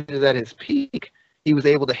long as he was at his peak, he was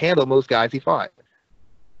able to handle most guys he fought.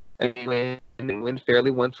 And he went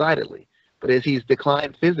fairly one-sidedly. But as he's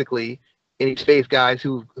declined physically, and he's faced guys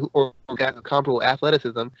who got comparable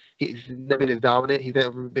athleticism, he's never been as dominant. He's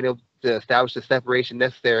never been able to establish the separation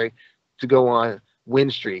necessary to go on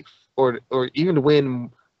win streaks or even to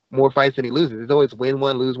win more fights than he loses. It's always win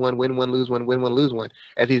one, lose one, win one, lose one, win one, lose one.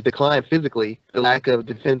 As he's declined physically, the lack of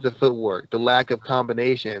defensive footwork, the lack of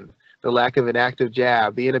combinations, the lack of an active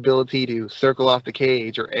jab, the inability to circle off the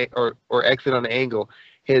cage or exit on an angle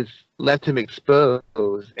has left him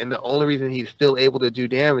exposed. And the only reason he's still able to do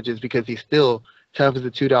damage is because he's still tough as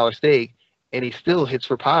a $2 steak, and he still hits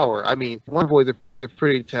for power. I mean, Wonderboy's a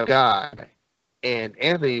pretty tough guy, and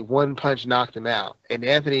Anthony, one punch knocked him out. And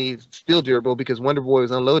Anthony's still durable because Wonderboy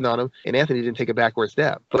was unloading on him, and Anthony didn't take a backward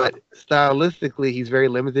step. But stylistically, he's very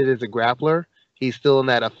limited as a grappler. He's still in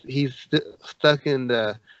that. He's stuck in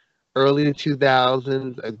the early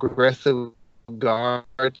 2000s aggressive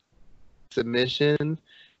guard submissions.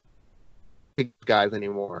 Guys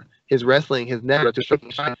anymore. His wrestling has never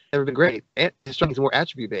been great. And his striking is more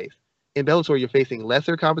attribute based. In Bellator, you're facing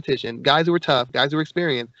lesser competition, guys who are tough, guys who are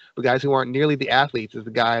experienced, but guys who aren't nearly the athletes as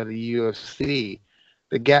the guy of the UFC.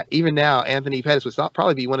 Even now, Anthony Pettis would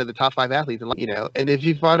probably be one of the top 5 athletes, and if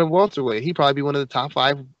he fought in welterweight, he'd probably be one of the top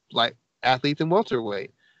 5 athletes in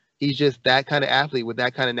welterweight. He's just that kind of athlete with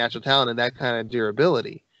that kind of natural talent and that kind of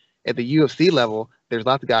durability. At the UFC level, there's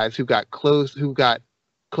lots of guys who got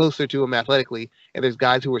closer to him athletically, and there's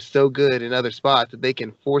guys who are so good in other spots that they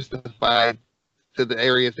can force the fight to the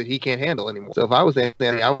areas that he can't handle anymore. So if I was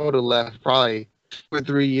Anthony, I would have left probably 2 or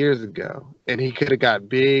 3 years ago, and he could have got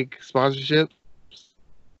big sponsorship.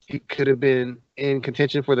 He could have been in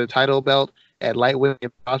contention for the title belt at lightweight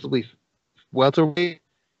and possibly welterweight.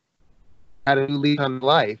 Had a new lease on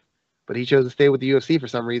life, but he chose to stay with the UFC for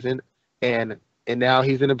some reason, and now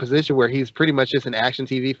he's in a position where he's pretty much just an action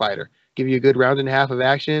TV fighter. Give you a good round and a half of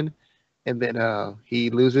action, and then he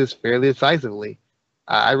loses fairly decisively.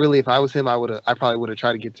 If I was him, I probably would have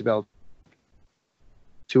tried to get to belt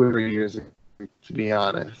 2 or 3 years ago, to be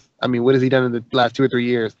honest. I mean, what has he done in the last 2 or 3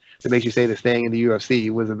 years that makes you say that staying in the UFC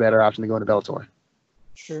was a better option than going to Bellator?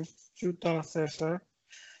 True thoughts there, sir.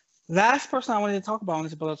 Last person I wanted to talk about on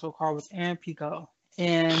this Bellator card was Aaron Pico,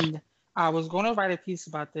 and I was going to write a piece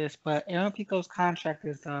about this, but Aaron Pico's contract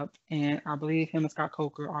is up, and I believe him and Scott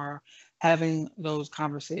Coker are having those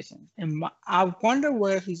conversations. And I wonder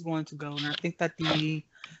where he's going to go, and I think that the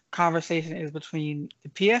conversation is between the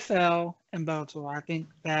PFL and Bellator. I think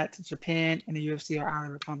that Japan and the UFC are out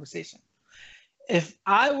of the conversation. If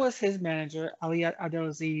I was his manager, Ali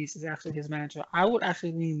Abdelaziz is actually his manager, I would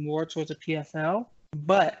actually lean more towards the PFL,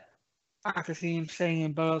 but I could see him staying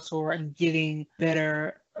in Bellator and getting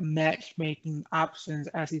better matchmaking options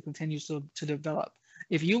as he continues to develop.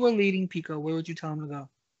 If you were leading Pico, where would you tell him to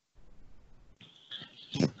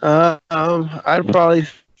go? I'd probably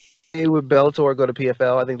stay with Bellator or go to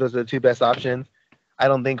PFL. I think those are the 2 best options. I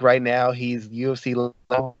don't think right now he's UFC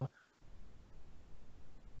level.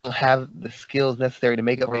 Have the skills necessary to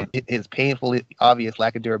make up for his painfully obvious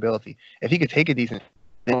lack of durability. If he could take a decent,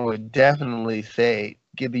 I would definitely say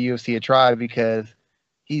give the UFC a try, because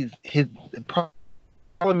his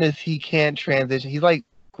problem is he can't transition. He's like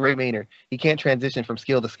Gray Maynard. He can't transition from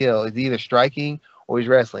skill to skill. He's either striking or he's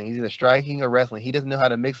wrestling. He's either striking or wrestling. He doesn't know how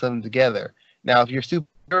to mix them together. Now, if you're super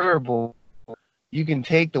durable, you can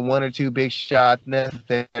take the one or two big shots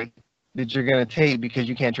necessary that you're going to take because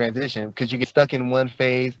you can't transition, because you get stuck in one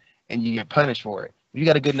phase and you get punished for it. If you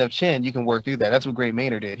got a good enough chin, you can work through that. That's what Gray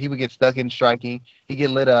Maynard did. He would get stuck in striking. He'd get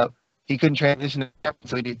lit up. He couldn't transition,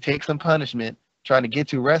 so he'd take some punishment trying to get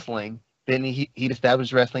to wrestling. Then he'd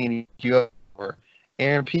establish wrestling and he'd go over.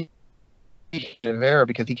 Aaron P. Rivera,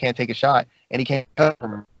 because he can't take a shot and he can't cut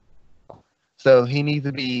from him. So he needs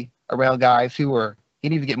to be around guys he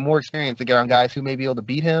needs to get more experience to get around guys who may be able to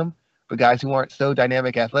beat him, but guys who aren't so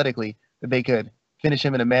dynamic athletically that they could finish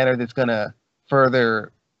him in a manner that's going to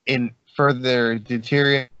further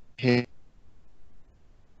deteriorate his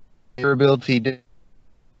durability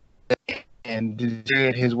and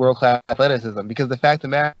deteriorate his world-class athleticism. Because the fact of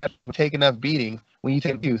the matter, take enough beatings, when you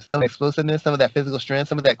take some explosiveness, some of that physical strength,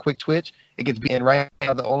 some of that quick twitch, it gets beaten. Right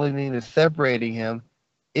now, the only thing that's separating him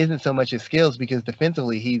isn't so much his skills, because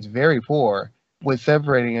defensively he's very poor. What's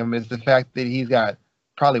separating him is the fact that he's got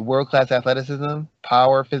probably world-class athleticism,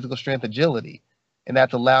 power, physical strength, agility, and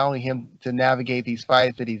that's allowing him to navigate these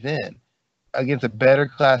fights that he's in against a better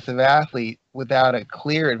class of athlete without a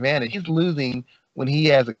clear advantage. He's losing when he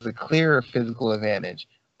has a clearer physical advantage.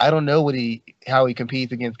 I don't know how he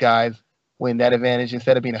competes against guys when that advantage,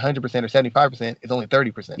 instead of being 100% or 75%, is only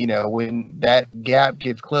 30%. You know, when that gap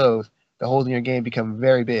gets closed, the holes in your game become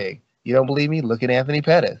very big. You don't believe me? Look at Anthony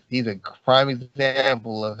Pettis. He's a prime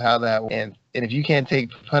example of how that ends. And if you can't take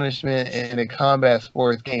punishment in a combat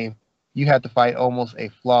sports game, you have to fight almost a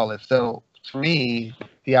flawless. So for me,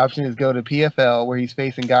 the option is go to PFL, where he's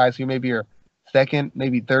facing guys who maybe are second,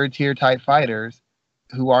 maybe third tier type fighters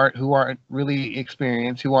who aren't really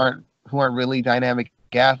experienced, who aren't really dynamic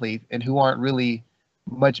athletes, and who aren't really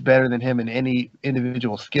much better than him in any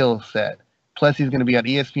individual skill set. Plus, he's going to be on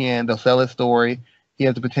ESPN. They'll sell his story. He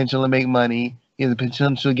has the potential to make money. He has the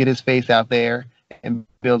potential to get his face out there and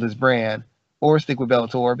build his brand. Or stick with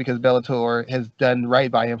Bellator, because Bellator has done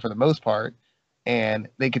right by him for the most part, and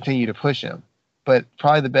they continue to push him. But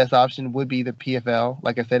probably the best option would be the PFL.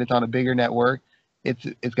 Like I said, it's on a bigger network.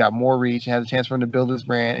 It's got more reach. It has a chance for him to build his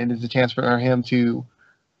brand, and it's a chance for him to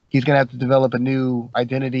 – he's going to have to develop a new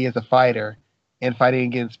identity as a fighter, and fighting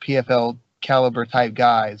against PFL caliber type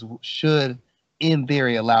guys should – in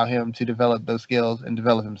theory, allow him to develop those skills and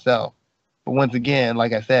develop himself. But once again,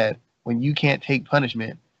 like I said, when you can't take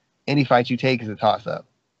punishment, any fight you take is a toss-up,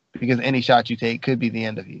 because any shot you take could be the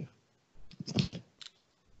end of you.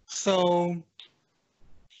 So,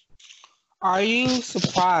 are you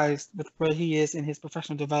surprised with where he is in his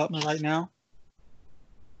professional development right now?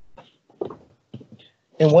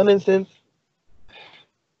 In one instance,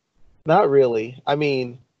 not really. I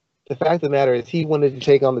mean, the fact of the matter is he wanted to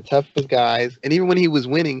take on the toughest guys, and even when he was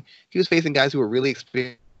winning, he was facing guys who were really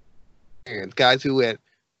experienced, guys who had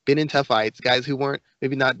been in tough fights, guys who weren't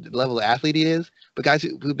maybe not the level of athlete he is, but guys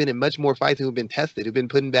who've been in much more fights, who've been tested, who've been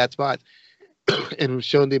put in bad spots, and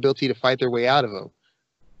shown the ability to fight their way out of them.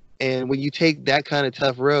 And when you take that kind of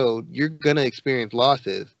tough road, you're going to experience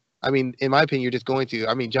losses. I mean, in my opinion, you're just going to.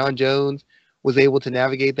 I mean, John Jones was able to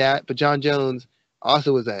navigate that, but John Jones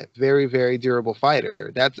also was a very, very durable fighter.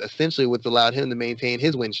 That's essentially what's allowed him to maintain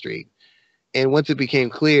his win streak. And once it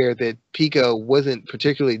became clear that Pico wasn't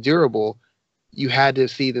particularly durable, you had to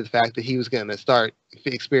see the fact that he was going to start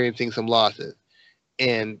experiencing some losses.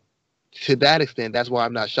 And to that extent, that's why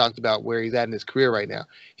I'm not shocked about where he's at in his career right now.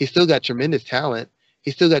 He's still got tremendous talent.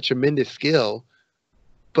 He's still got tremendous skill.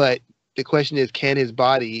 But the question is, can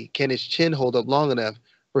his chin hold up long enough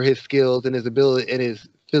for his skills and his ability and his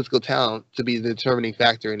physical talent to be the determining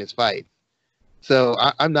factor in his fight? So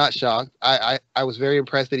I'm not shocked. I was very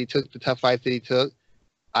impressed that he took the tough fights that he took.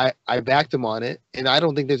 I backed him on it, and I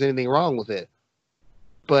don't think there's anything wrong with it.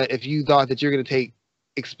 But if you thought that you're going to take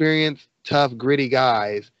experienced, tough, gritty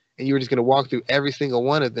guys, and you were just going to walk through every single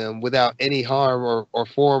one of them without any harm or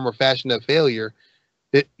form or fashion of failure,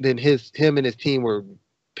 then him and his team were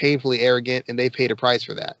painfully arrogant, and they paid a price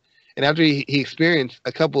for that. And after he experienced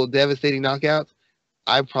a couple of devastating knockouts,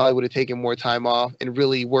 I probably would have taken more time off and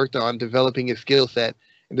really worked on developing his skill set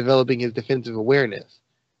and developing his defensive awareness.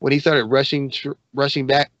 When he started rushing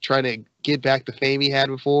back, trying to get back the fame he had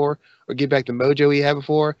before or get back the mojo he had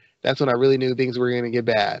before, that's when I really knew things were going to get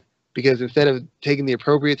bad. Because instead of taking the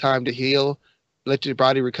appropriate time to heal, let your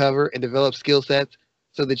body recover and develop skill sets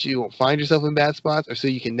so that you won't find yourself in bad spots or so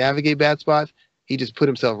you can navigate bad spots, he just put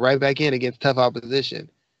himself right back in against tough opposition.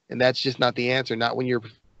 And that's just not the answer, not when you're a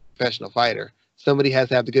professional fighter. Somebody has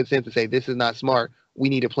to have the good sense to say, this is not smart. We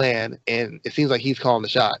need a plan. And it seems like he's calling the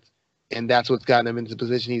shots. And that's what's gotten him into the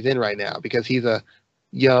position he's in right now, because he's a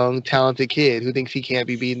young, talented kid who thinks he can't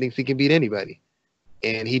be beaten, thinks he can beat anybody.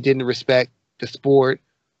 And he didn't respect the sport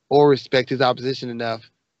or respect his opposition enough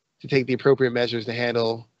to take the appropriate measures to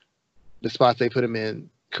handle the spots they put him in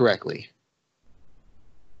correctly.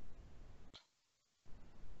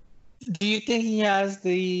 Do you think he has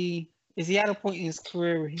is he at a point in his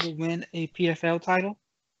career where he could win a PFL title?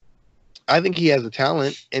 I think he has the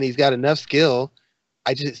talent and he's got enough skill.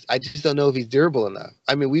 I just don't know if he's durable enough.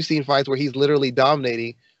 I mean, we've seen fights where he's literally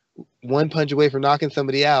dominating, one punch away from knocking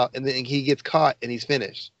somebody out, and then he gets caught and he's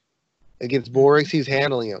finished. Against Borix, he's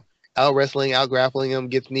handling him, out wrestling, out grappling him,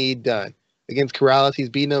 gets kneed, done. Against Corrales, he's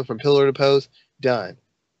beating him from pillar to post, done.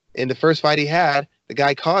 In the first fight he had, the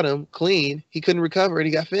guy caught him clean, he couldn't recover, and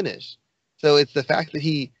he got finished. So it's the fact that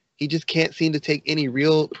he just can't seem to take any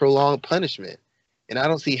real prolonged punishment. And I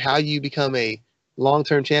don't see how you become a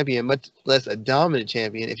long-term champion, much less a dominant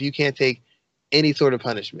champion, if you can't take any sort of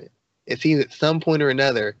punishment. It seems at some point or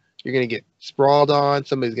another, you're going to get sprawled on,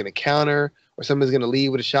 somebody's going to counter, or somebody's going to lead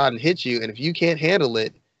with a shot and hit you. And if you can't handle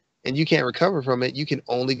it and you can't recover from it, you can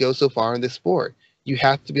only go so far in this sport. You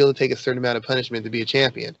have to be able to take a certain amount of punishment to be a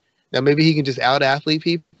champion. Now, maybe he can just out-athlete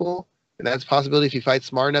people, and that's a possibility. If he fights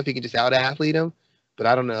smart enough, he can just out-athlete them. But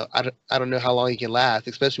I don't know. I don't know how long he can last,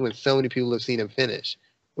 especially when so many people have seen him finish.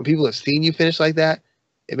 When people have seen you finish like that,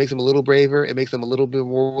 it makes them a little braver. It makes them a little bit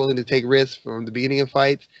more willing to take risks from the beginning of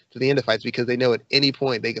fights to the end of fights, because they know at any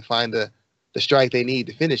point they can find the strike they need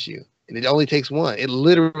to finish you. And it only takes one. It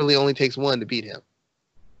literally only takes one to beat him.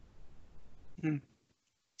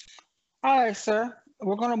 All right, sir.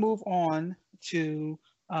 We're going to move on to,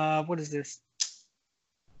 what is this?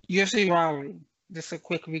 UFC Raleigh. Just a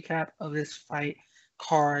quick recap of this fight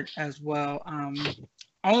card as well.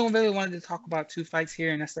 I only really wanted to talk about two fights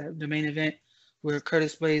here, and that's the main event where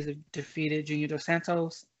Curtis Blaydes defeated Junior Dos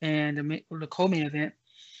Santos, and the co-main event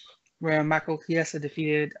where Michael Chiesa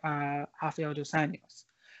defeated Rafael Dos Anjos.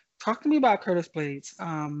 Talk to me about Curtis Blaydes.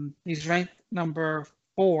 He's ranked number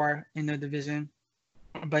 4 in the division,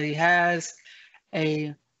 but he has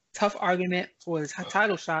a tough argument for his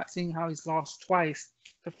title shot, seeing how he's lost twice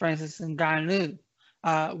to Francis Ngannou.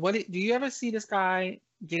 Do you ever see this guy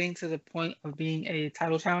getting to the point of being a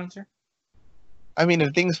title challenger? I mean,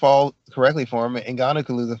 if things fall correctly for him, Ngannou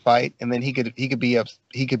could lose a fight, and then he could be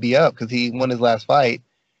up because he won his last fight.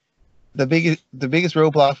 The biggest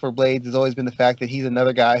roadblock for Blaydes has always been the fact that he's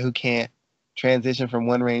another guy who can't transition from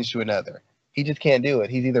one range to another. He just can't do it.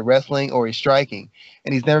 He's either wrestling or he's striking,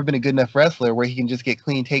 and he's never been a good enough wrestler where he can just get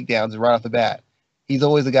clean takedowns right off the bat. He's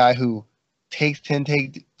always a guy who attempts 10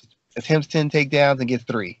 takedowns and gets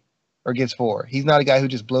 3 or gets 4. He's not a guy who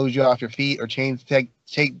just blows you off your feet or chains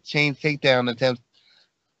takedown attempts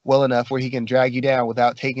well enough where he can drag you down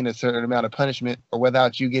without taking a certain amount of punishment or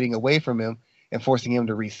without you getting away from him and forcing him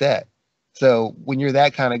to reset. So when you're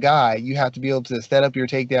that kind of guy, you have to be able to set up your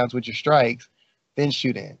takedowns with your strikes, then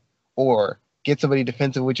shoot in, or get somebody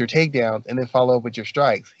defensive with your takedowns and then follow up with your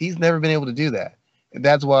strikes. He's never been able to do that. And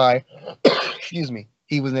that's why, excuse me,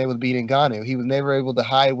 he wasn't able to beat Ngannou. He was never able to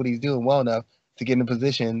hide what he's doing well enough to get in a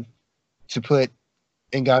position to put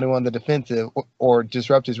Ngannou on the defensive or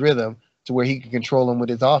disrupt his rhythm to where he can control him with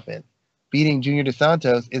his offense. Beating Junior Dos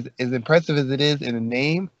Santos is as impressive as it is in a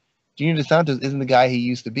name. Junior Dos Santos isn't the guy he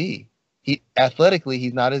used to be. Athletically,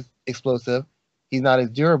 he's not as explosive. He's not as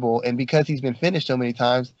durable. And because he's been finished so many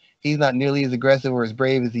times, he's not nearly as aggressive or as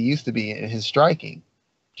brave as he used to be in his striking.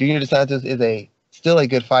 Junior Dos Santos is still a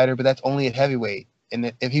good fighter, but that's only at heavyweight.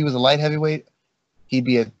 And if he was a light heavyweight,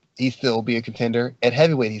 he'd still be a contender. At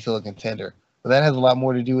heavyweight, he's still a contender. But that has a lot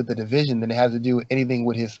more to do with the division than it has to do with anything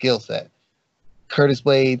with his skill set. Curtis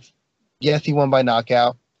Blaydes, yes, he won by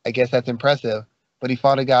knockout. I guess that's impressive. But he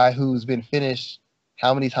fought a guy who's been finished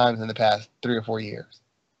how many times in the past 3 or 4 years?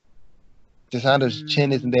 Dos Santos'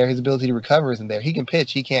 chin isn't there. His ability to recover isn't there. He can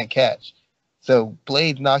pitch. He can't catch. So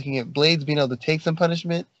Blaydes being able to take some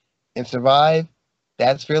punishment and survive,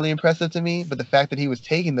 that's fairly impressive to me. But the fact that he was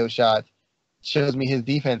taking those shots shows me his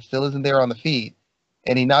defense still isn't there on the feet.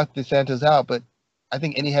 And he knocked Dos Santos out. But I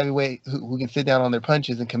think any heavyweight who can sit down on their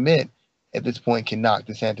punches and commit at this point can knock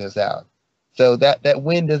Dos Santos out. So that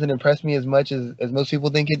win doesn't impress me as much as most people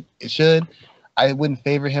think it should. I wouldn't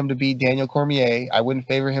favor him to beat Daniel Cormier. I wouldn't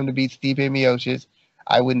favor him to beat Stipe Miocic.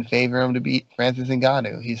 I wouldn't favor him to beat Francis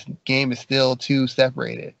Ngannou. His game is still too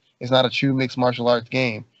separated. It's not a true mixed martial arts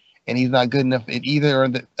game, and he's not good enough at either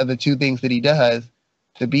of the two things that he does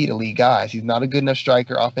to beat elite guys. He's not a good enough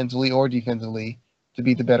striker offensively or defensively to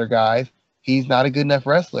beat the better guys. He's not a good enough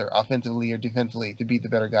wrestler offensively or defensively to beat the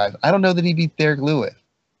better guys. I don't know that he beats Derek Lewis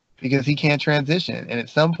because he can't transition, and at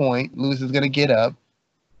some point, Lewis is going to get up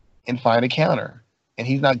and find a counter. And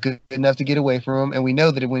he's not good enough to get away from him. And we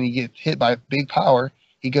know that when he gets hit by big power,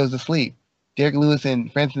 he goes to sleep. Derek Lewis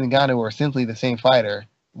and Francis Ngannou are essentially the same fighter.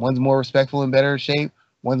 One's more respectful and better shape.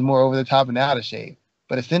 One's more over the top and out of shape.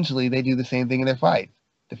 But essentially, they do the same thing in their fights.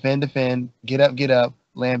 Defend, get up,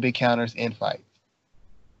 land big counters, and fight.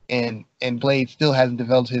 And Blade still hasn't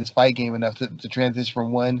developed his fight game enough to transition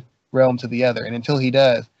from one realm to the other. And until he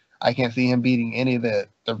does, I can't see him beating any of the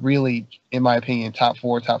really, in my opinion, top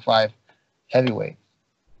 4, top 5 heavyweights.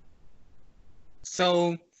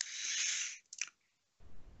 So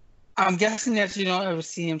I'm guessing that you don't ever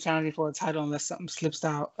see him challenging for a title unless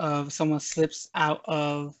someone slips out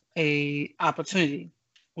of a opportunity.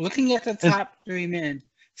 Looking at the top 3 men,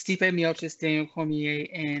 Stipe Miocic, Daniel Cormier,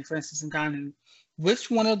 and Francis Ngannou, which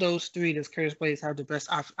one of those 3 does Curtis Blaydes have the best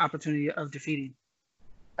opportunity of defeating?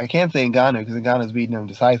 I can't say Ngannou because Ngannou's beating him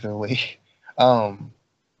decisively. I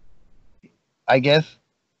guess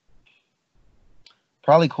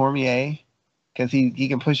probably Cormier because he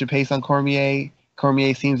can push a pace on Cormier.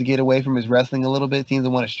 Cormier seems to get away from his wrestling a little bit, seems to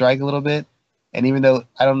want to strike a little bit. And even though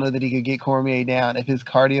I don't know that he could get Cormier down, if his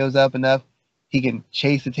cardio's up enough, he can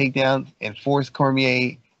chase the takedowns and force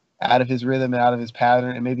Cormier out of his rhythm and out of his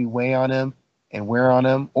pattern and maybe weigh on him and wear on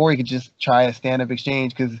him. Or he could just try a stand-up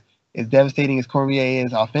exchange because as devastating as Cormier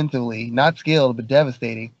is offensively, not skilled, but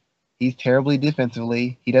devastating, he's terribly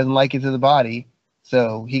defensively. He doesn't like it to the body.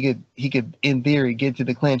 So he could, in theory, get to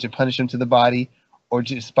the clinch and punish him to the body or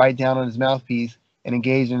just bite down on his mouthpiece and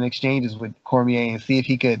engage in exchanges with Cormier and see if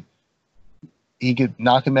he could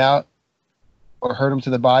knock him out or hurt him to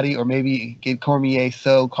the body, or maybe get Cormier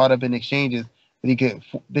so caught up in exchanges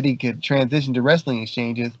that he could transition to wrestling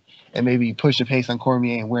exchanges and maybe push a pace on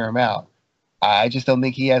Cormier and wear him out. I just don't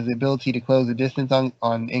think he has the ability to close the distance on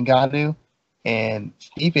Ngannou, and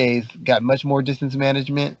Stipe's got much more distance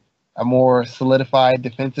management, a more solidified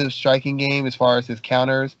defensive striking game as far as his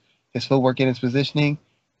counters, his footwork and his positioning,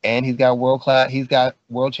 and he's got world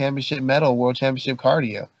championship medal, world championship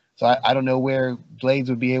cardio. So I don't know where Blaydes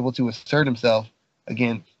would be able to assert himself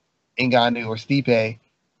against Ngannou or Stipe,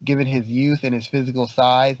 given his youth and his physical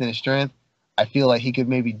size and his strength. I feel like he could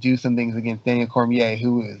maybe do some things against Daniel Cormier,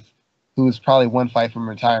 who is probably one fight from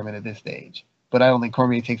retirement at this stage. But I don't think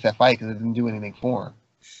Cormier takes that fight because it doesn't do anything for him.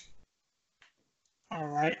 All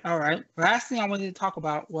right. Last thing I wanted to talk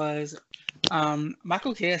about was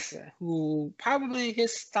Michael Chiesa, who probably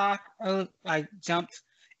his stock jumped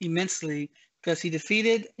immensely because he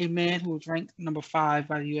defeated a man who was ranked number 5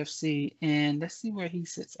 by the UFC. And let's see where he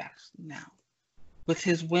sits actually now. With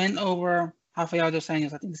his win over Rafael dos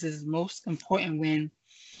Anjos, I think this is his most important win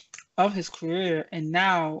of his career. And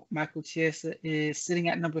now Michael Chiesa is sitting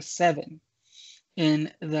at number 7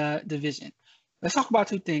 in the division. Let's talk about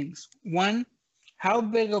 2 things. 1, how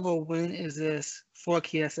big of a win is this for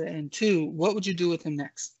Chiesa? And 2, what would you do with him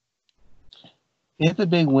next? It's a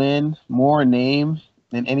big win, more name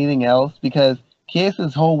than anything else, because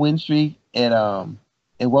Chiesa's whole win streak at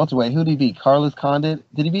welterweight, who did he beat? Carlos Condit?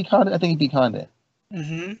 Did he beat Condit? I think he beat Condit.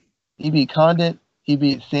 Mm-hmm. He beat Condit, he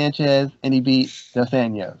beat Sanchez, and he beat Dos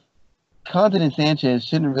Anjos. Condit and Sanchez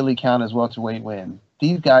shouldn't really count as welterweight wins.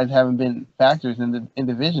 These guys haven't been factors in the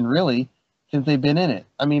division really since they've been in it.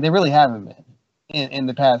 I mean, they really haven't been in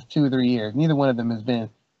the past 2 or 3 years. Neither one of them has been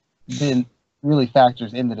really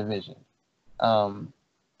factors in the division. And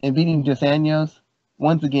beating Dos Anjos,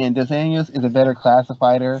 once again, Dos Anjos is a better class of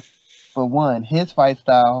fighter. But 1, his fight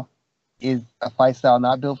style is a fight style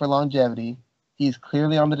not built for longevity. He's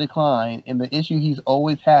clearly on the decline, and the issue he's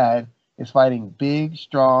always had is fighting big,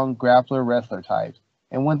 strong grappler wrestler types.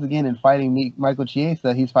 And once again, in fighting Michael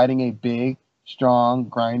Chiesa, he's fighting a big, strong,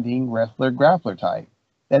 grinding wrestler grappler type.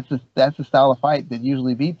 That's the style of fight that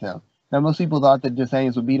usually beats him. Now, most people thought that Dos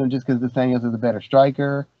Anjos would beat him just because Dos Anjos is a better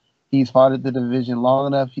striker. He's fought at the division long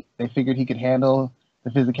enough. They figured he could handle the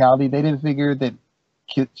physicality. They didn't figure that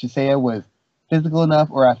Chiesa was physical enough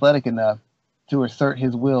or athletic enough to assert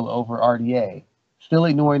his will over RDA. Still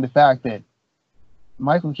ignoring the fact that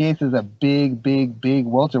Michael Chiesa is a big, big, big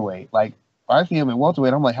welterweight. Like, I see him at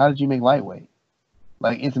welterweight, I'm like, how did you make lightweight?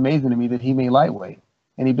 Like, it's amazing to me that he made lightweight.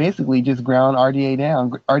 And he basically just ground RDA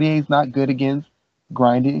down. RDA is not good against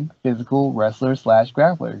grinding, physical wrestlers /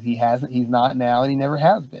 grapplers. He's not now, and he never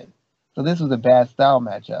has been. So this was a bad style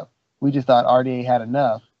matchup. We just thought RDA had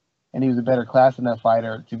enough, and he was a better class enough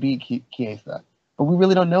fighter to beat Chiesa. But we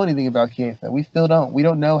really don't know anything about Chiesa. We still don't. We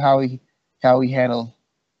don't know how he handles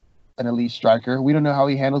an elite striker. We don't know how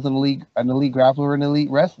he handles an elite grappler or an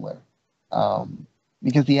elite wrestler.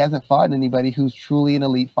 Because he hasn't fought anybody who's truly an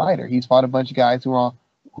elite fighter. He's fought a bunch of guys who are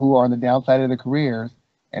on the downside of their careers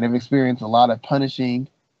and have experienced a lot of punishing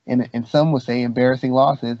and some would say embarrassing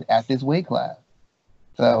losses at this weight class.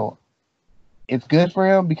 So it's good for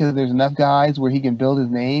him because there's enough guys where he can build his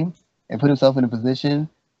name and put himself in a position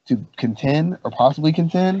to contend or possibly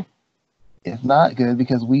contend. It's not good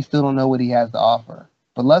because we still don't know what he has to offer.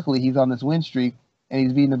 But luckily, he's on this win streak and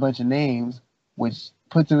he's beating a bunch of names, which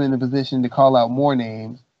puts him in a position to call out more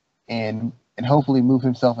names and hopefully move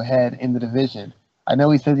himself ahead in the division. I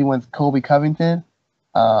know he says he wants Colby Covington.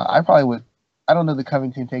 I probably would. I don't know that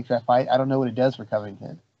Covington takes that fight. I don't know what it does for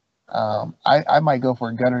Covington. I might go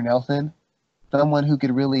for Gunnar Nelson, someone who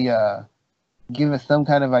could really give us some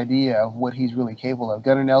kind of idea of what he's really capable of.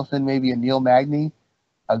 Gunnar Nelson, maybe a Neil Magny,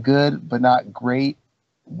 a good but not great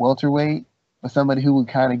welterweight, but somebody who would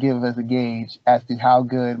kind of give us a gauge as to how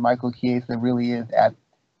good Michael Chiesa really is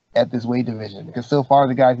at this weight division. Because so far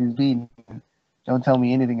the guys he's beaten don't tell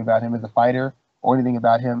me anything about him as a fighter or anything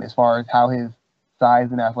about him as far as how his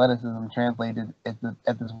size and athleticism translated at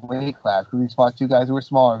this weight class. Because he's fought 2 guys who were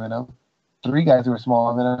smaller than him, 3 guys who were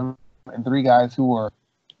smaller than him, and 3 guys who were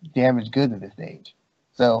damaged goods at this stage.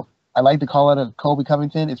 So I like to call it a Colby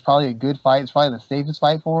Covington. It's probably a good fight. It's probably the safest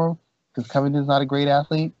fight for him because Covington's not a great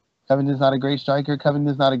athlete. Covington's not a great striker.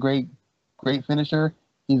 Covington's not a great finisher.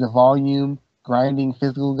 He's a volume, grinding,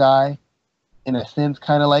 physical guy, in a sense,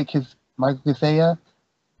 kind of like his Michael Chiesa.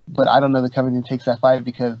 But I don't know that Covington takes that fight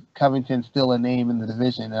because Covington's still a name in the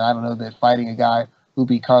division, and I don't know that fighting a guy who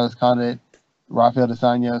beat Carlos Condit, Rafael dos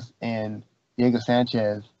Anjos, and Diego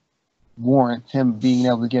Sanchez warrants him being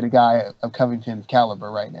able to get a guy of Covington's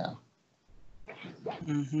caliber right now.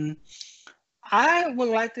 Mm-hmm. I would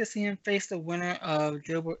like to see him face the winner of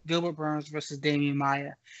Gilbert Burns versus Damian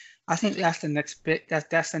Maia. I think that's the next bit.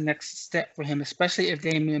 That's the next step for him, especially if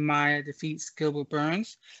Damian Maia defeats Gilbert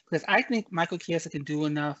Burns, because I think Michael Chiesa can do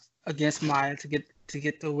enough against Maia to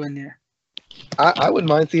get the win there. I wouldn't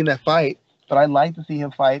mind seeing that fight, but I'd like to see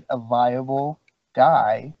him fight a viable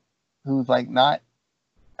guy who's like not.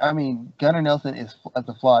 I mean, Gunnar Nelson is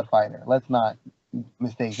a flawed fighter. Let's not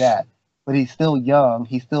mistake that. But he's still young.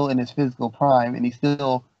 He's still in his physical prime, and he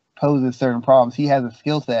still poses certain problems. He has a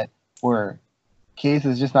skill set where Chiesa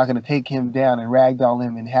is just not going to take him down and ragdoll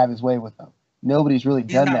him and have his way with him. Nobody's really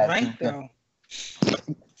done that. Right, though.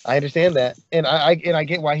 I understand that, and I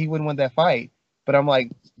get why he wouldn't want that fight. But I'm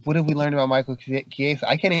like, what have we learned about Michael Chiesa?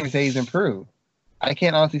 I can't even say he's improved. I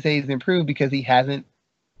can't honestly say he's improved because he hasn't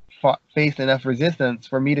faced enough resistance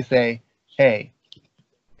for me to say, hey,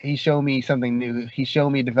 he showed me something new. He showed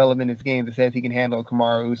me development in his game that says he can handle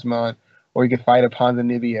Kamaru Usman or he can fight a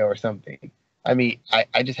Ponzinibbio or something. I mean,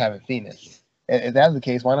 I just haven't seen it. If that's the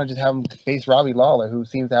case, why not just have him face Robbie Lawler, who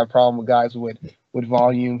seems to have a problem with guys with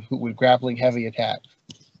volume, with grappling heavy attacks?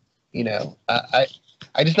 You know, I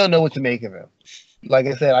just don't know what to make of him. Like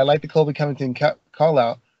I said, I like the Colby Covington call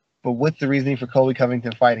out, but what's the reasoning for Colby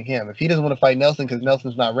Covington fighting him? If he doesn't want to fight Nelson because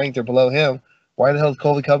Nelson's not ranked or below him, why the hell does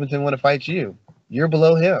Colby Covington want to fight you? You're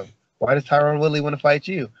below him. Why does Tyron Woodley want to fight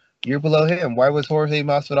you? You're below him. Why does Jorge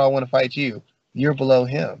Masvidal want to fight you? You're below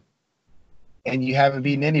him. And you haven't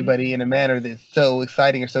beaten anybody in a manner that's so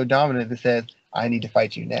exciting or so dominant that says, I need to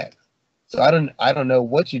fight you next. So I don't know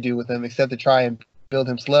what you do with him except to try and build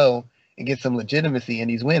him slow and get some legitimacy in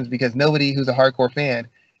these wins, because nobody who's a hardcore fan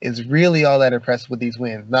is really all that impressed with these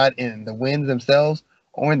wins, not in the wins themselves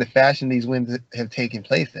or in the fashion these wins have taken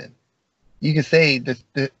place in. You could say the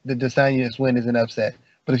dos Anjos win is an upset,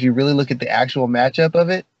 but if you really look at the actual matchup of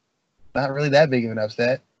it, not really that big of an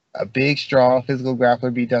upset. A big, strong, physical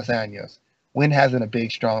grappler beat Dos Anjos. When hasn't a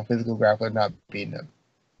big, strong, physical grappler not beaten him?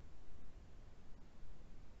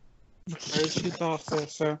 Very few thoughts there,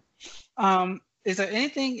 sir. Is there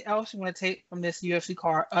anything else you want to take from this UFC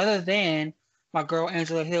card other than my girl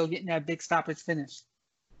Angela Hill getting that big stoppage finish?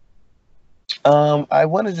 I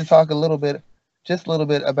wanted to talk just a little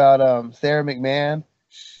bit about Sarah McMahon.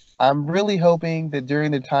 I'm really hoping that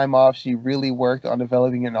during the time off, she really worked on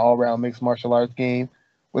developing an all-around mixed martial arts game.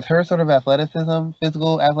 With her sort of athleticism,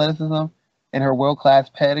 physical athleticism, and her world-class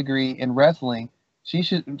pedigree in wrestling, she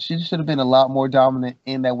should have been a lot more dominant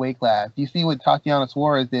in that weight class. You see what Tatiana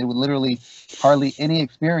Suarez did with literally hardly any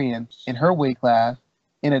experience in her weight class,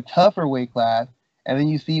 in a tougher weight class, and then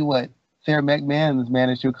you see what Sarah McMahon has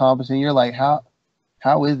managed to accomplish, and you're like, how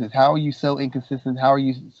is this? How are you so inconsistent? How are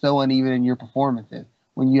you so uneven in your performances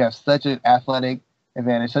when you have such an athletic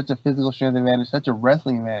advantage, such a physical strength advantage, such a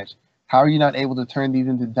wrestling advantage? How are you not able to turn these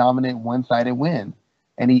into dominant one-sided wins?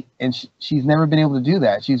 She's never been able to do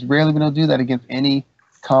that. She's rarely been able to do that against any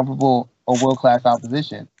comparable or world-class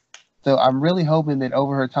opposition. So I'm really hoping that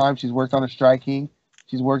over her time, she's worked on her striking,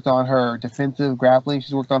 she's worked on her defensive grappling,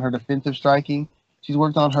 she's worked on her defensive striking, she's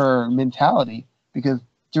worked on her mentality, because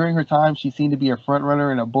during her time, she seemed to be a front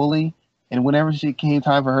runner and a bully. And whenever she came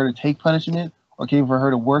time for her to take punishment or came for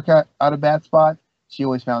her to work out of bad spots, she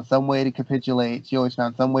always found some way to capitulate. She always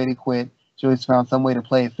found some way to quit. She always found some way to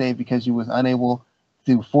play it safe because she was unable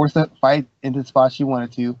to force a fight into the spot she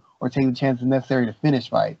wanted to or take the chances necessary to finish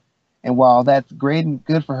fight. And while that's great and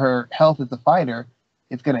good for her health as a fighter,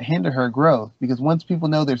 it's going to hinder her growth because once people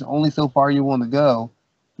know there's only so far you want to go,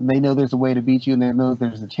 they know there's a way to beat you and they know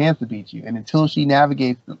there's a chance to beat you. And until she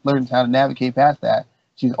learns how to navigate past that,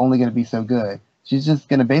 she's only going to be so good. She's just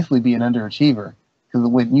going to basically be an underachiever because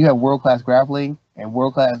when you have world-class grappling and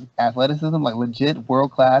world-class athleticism, like legit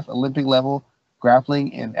world-class Olympic level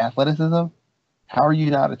grappling and athleticism, how are you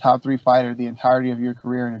not a top 3 fighter the entirety of your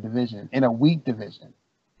career in a division, in a weak division?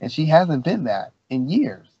 And she hasn't been that in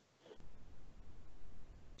years.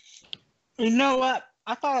 You know what?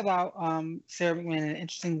 I thought about Sarah McMahon in an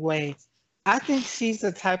interesting way. I think she's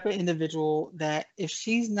the type of individual that if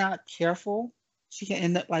she's not careful, she can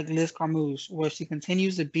end up like Liz Carmouche, where she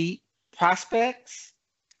continues to beat prospects,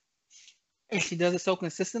 and she does it so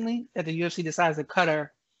consistently that the UFC decides to cut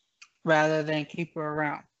her rather than keep her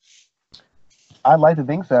around. I'd like to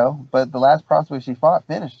think so, but the last prospect she fought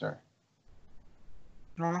finished her.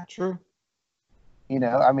 Not true. You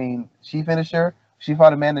know, I mean, she finished her. She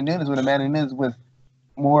fought Amanda Nunes when Amanda Nunes was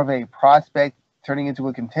more of a prospect turning into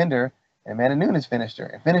a contender, and Amanda Nunes finished her.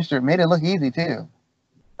 And finished her, made it look easy too.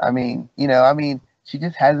 I mean, she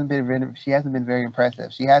just hasn't been very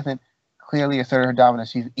impressive. She hasn't clearly asserted her dominance.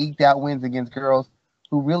 She's eked out wins against girls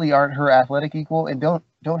who really aren't her athletic equal and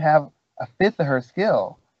don't have a fifth of her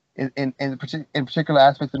skill in particular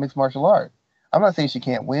aspects of mixed martial arts. I'm not saying she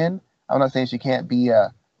can't win. I'm not saying she can't be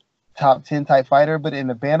a top 10 type fighter, but in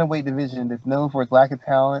the bantamweight division that's known for its lack of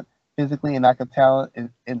talent physically and lack of talent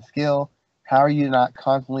and skill, how are you not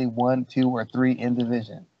constantly 1, 2, or 3 in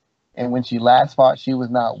division? And when she last fought, she was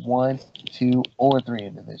not 1, 2, or 3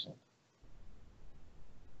 in division.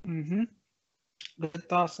 Mm-hmm. Good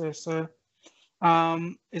thoughts there, sir.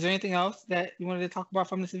 Is there anything else that you wanted to talk about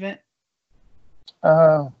from this event?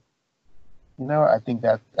 I think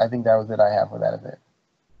that was it I have for that event.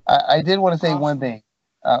 I did want to say one thing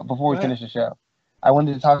before we finish the show. I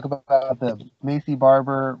wanted to talk about the Maycee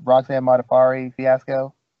Barber, Roxanne Modafferi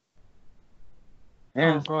fiasco.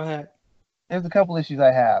 Go ahead. There's a couple issues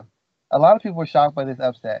I have. A lot of people were shocked by this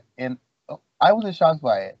upset, and I wasn't shocked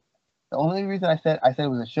by it. The only reason I said it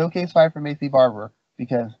was a showcase fight for Maycee Barber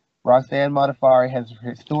because Roxanne Modafferi has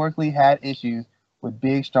historically had issues with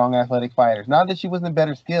big, strong, athletic fighters. Not that she wasn't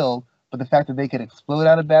better skilled, but the fact that they could explode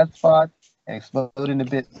out of bad spots and explode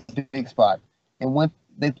into big spots. And once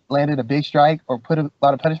they landed a big strike or put a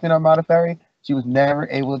lot of punishment on Modafferi, she was never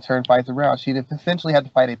able to turn fights around. She'd essentially had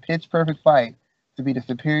to fight a pitch-perfect fight to be the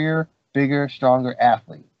superior, bigger, stronger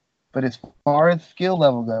athlete. But as far as skill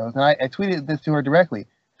level goes, and I tweeted this to her directly,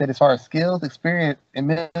 said as far as skills, experience, and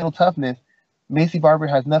mental toughness, Maycee Barber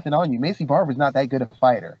has nothing on you. Maycee Barber's not that good of a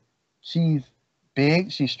fighter. She's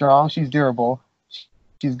big, she's strong, she's durable.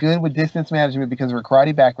 She's good with distance management because of her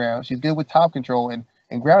karate background. She's good with top control and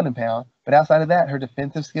ground and pound. But outside of that, her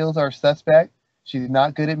defensive skills are suspect. She's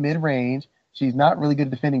not good at mid-range. She's not really good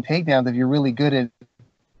at defending takedowns if you're really good at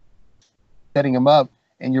setting them up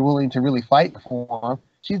and you're willing to really fight for them.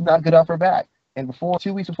 She's not good off her back. And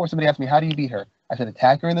 2 weeks before, somebody asked me, how do you beat her? I said,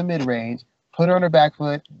 attack her in the mid-range, put her on her back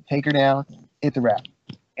foot, take her down. It's a wrap.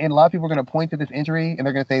 And a lot of people are going to point to this injury, and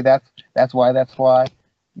they're going to say that's why.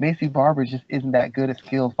 Maycee Barber just isn't that good a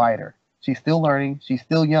skilled fighter. She's still learning. She's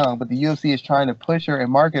still young, but the UFC is trying to push her and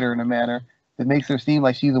market her in a manner that makes her seem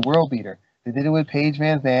like she's a world beater. They did it with Paige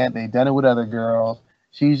Van Zandt. They've done it with other girls.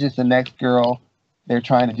 She's just the next girl they're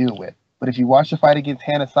trying to do it with. But if you watch the fight against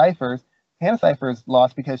Hannah Cifers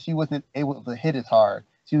lost because she wasn't able to hit as hard.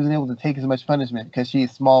 She wasn't able to take as much punishment because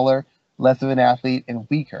she's smaller, less of an athlete, and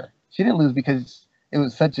weaker. She didn't lose because it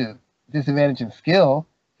was such a disadvantage in skill.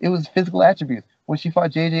 It was physical attributes. When she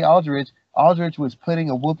fought J.J. Aldridge was putting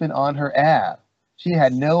a whooping on her ass. She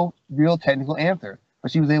had no real technical answer,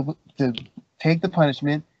 but she was able to take the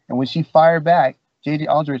punishment, and when she fired back, J.J.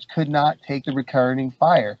 Aldridge could not take the recurring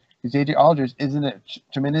fire because J.J. Aldridge isn't a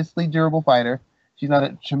tremendously durable fighter. She's not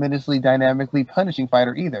a tremendously dynamically punishing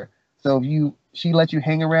fighter either. So she lets you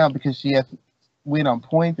hang around because she has to win on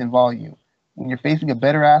points and volume. When you're facing a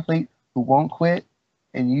better athlete who won't quit,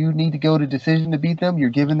 and you need to go to decision to beat them, you're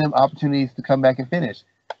giving them opportunities to come back and finish.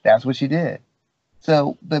 That's what she did.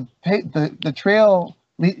 So the trail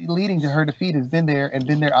leading to her defeat has been there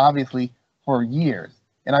obviously for years.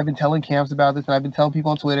 And I've been telling camps about this, and I've been telling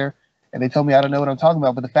people on Twitter, and they tell me I don't know what I'm talking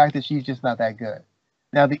about, but the fact that she's just not that good.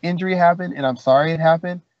 Now, the injury happened, and I'm sorry it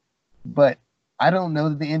happened, but I don't know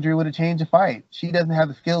that the injury would have changed the fight. She doesn't have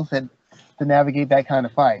the skill set to navigate that kind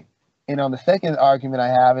of fight. And on the second argument I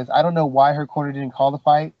have is I don't know why her corner didn't call the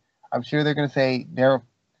fight. I'm sure they're going to say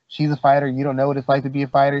she's a fighter. You don't know what it's like to be a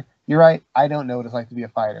fighter. You're right. I don't know what it's like to be a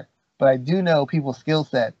fighter. But I do know people's skill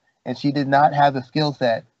set, and she did not have the skill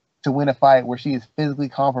set to win a fight where she is physically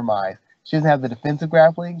compromised. She doesn't have the defensive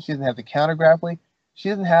grappling. She doesn't have the counter grappling. She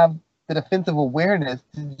doesn't have the defensive awareness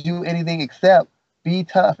to do anything except be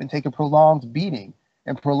tough and take a prolonged beating.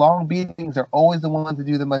 And prolonged beatings are always the ones that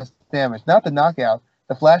do the most damage, not the knockouts.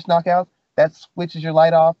 The flash knockouts, that switches your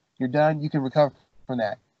light off. You're done. You can recover from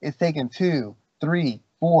that. It's taken 2, 3,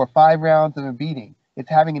 4, 5 rounds of a beating. It's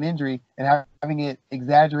having an injury and having it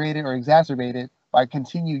exaggerated or exacerbated by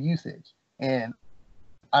continued usage. And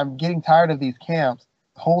I'm getting tired of these camps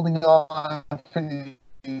holding on for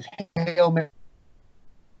these Hail Mary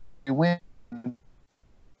wins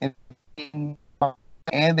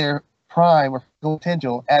and their prime or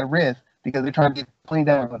potential at risk because they're trying to get cleaned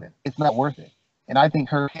down on it. It's not worth it. And I think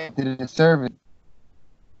her camp did a disservice.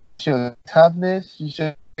 She showed toughness. She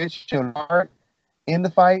showed heart in the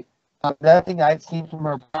fight. Nothing I'd seen from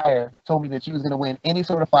her prior told me that she was going to win any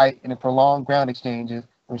sort of fight in a prolonged ground exchanges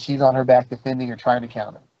when she's on her back defending or trying to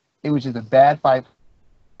counter. It was just a bad fight.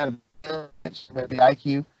 The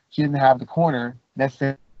IQ, she didn't have the corner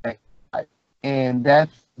necessarily. And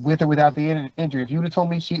that's with or without the injury. If you would have told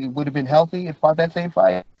me she would have been healthy and fought that same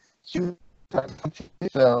fight, she would have.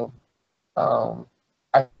 So,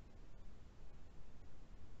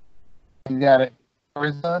 you got it.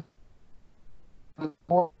 But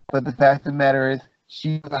the fact of the matter is,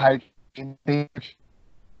 she was a high Paige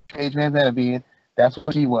VanZant being. That's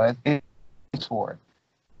what she was. It's for it.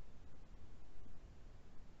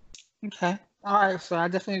 Okay. All right. So I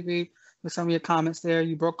definitely agree with some of your comments there.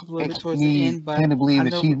 You broke up a little bit towards the end, but I tend to believe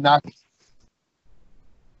that she's not.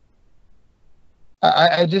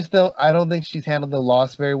 I just don't. I don't think she's handled the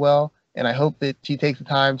loss very well, and I hope that she takes the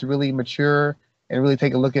time to really mature and really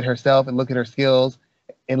take a look at herself and look at her skills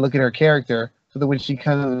and look at her character, so that when she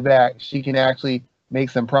comes back, she can actually make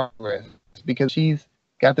some progress. Because she's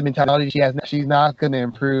got the mentality she has. She's not going to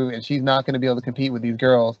improve, and she's not going to be able to compete with these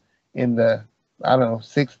girls in the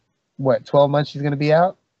 12 months she's going to be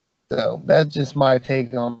out. So that's just my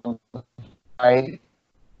take on the fight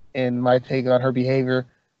and my take on her behavior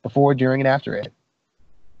before, during, and after it.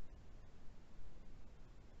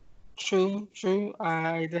 True.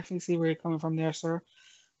 I definitely see where you're coming from there, sir.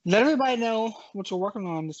 Let everybody know what you're working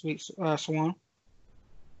on this week, Swan.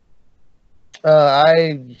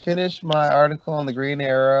 I finished my article on the Green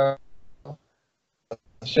Arrow.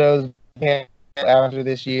 Shows after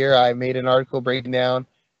this year. I made an article breaking down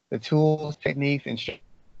the tools, techniques, and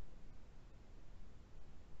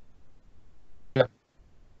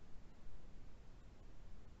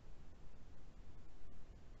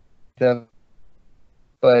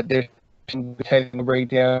but there's technical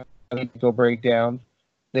breakdowns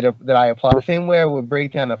that I apply. The same way I would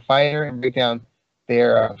break down a fighter and break down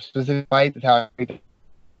their specific fight. That's how I break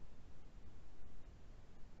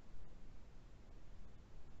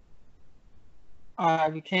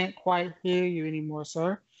We can't quite hear you anymore,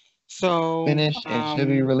 sir. So finished and should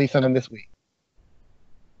be released on them this week.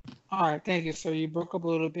 All right, thank you, sir. You broke up a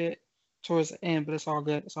little bit towards the end, but it's all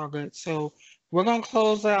good. It's all good. So we're gonna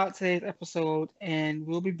close out today's episode, and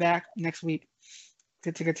we'll be back next week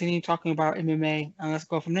to continue talking about MMA. And let's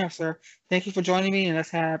go from there, sir. Thank you for joining me, and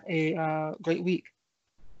let's have a great week.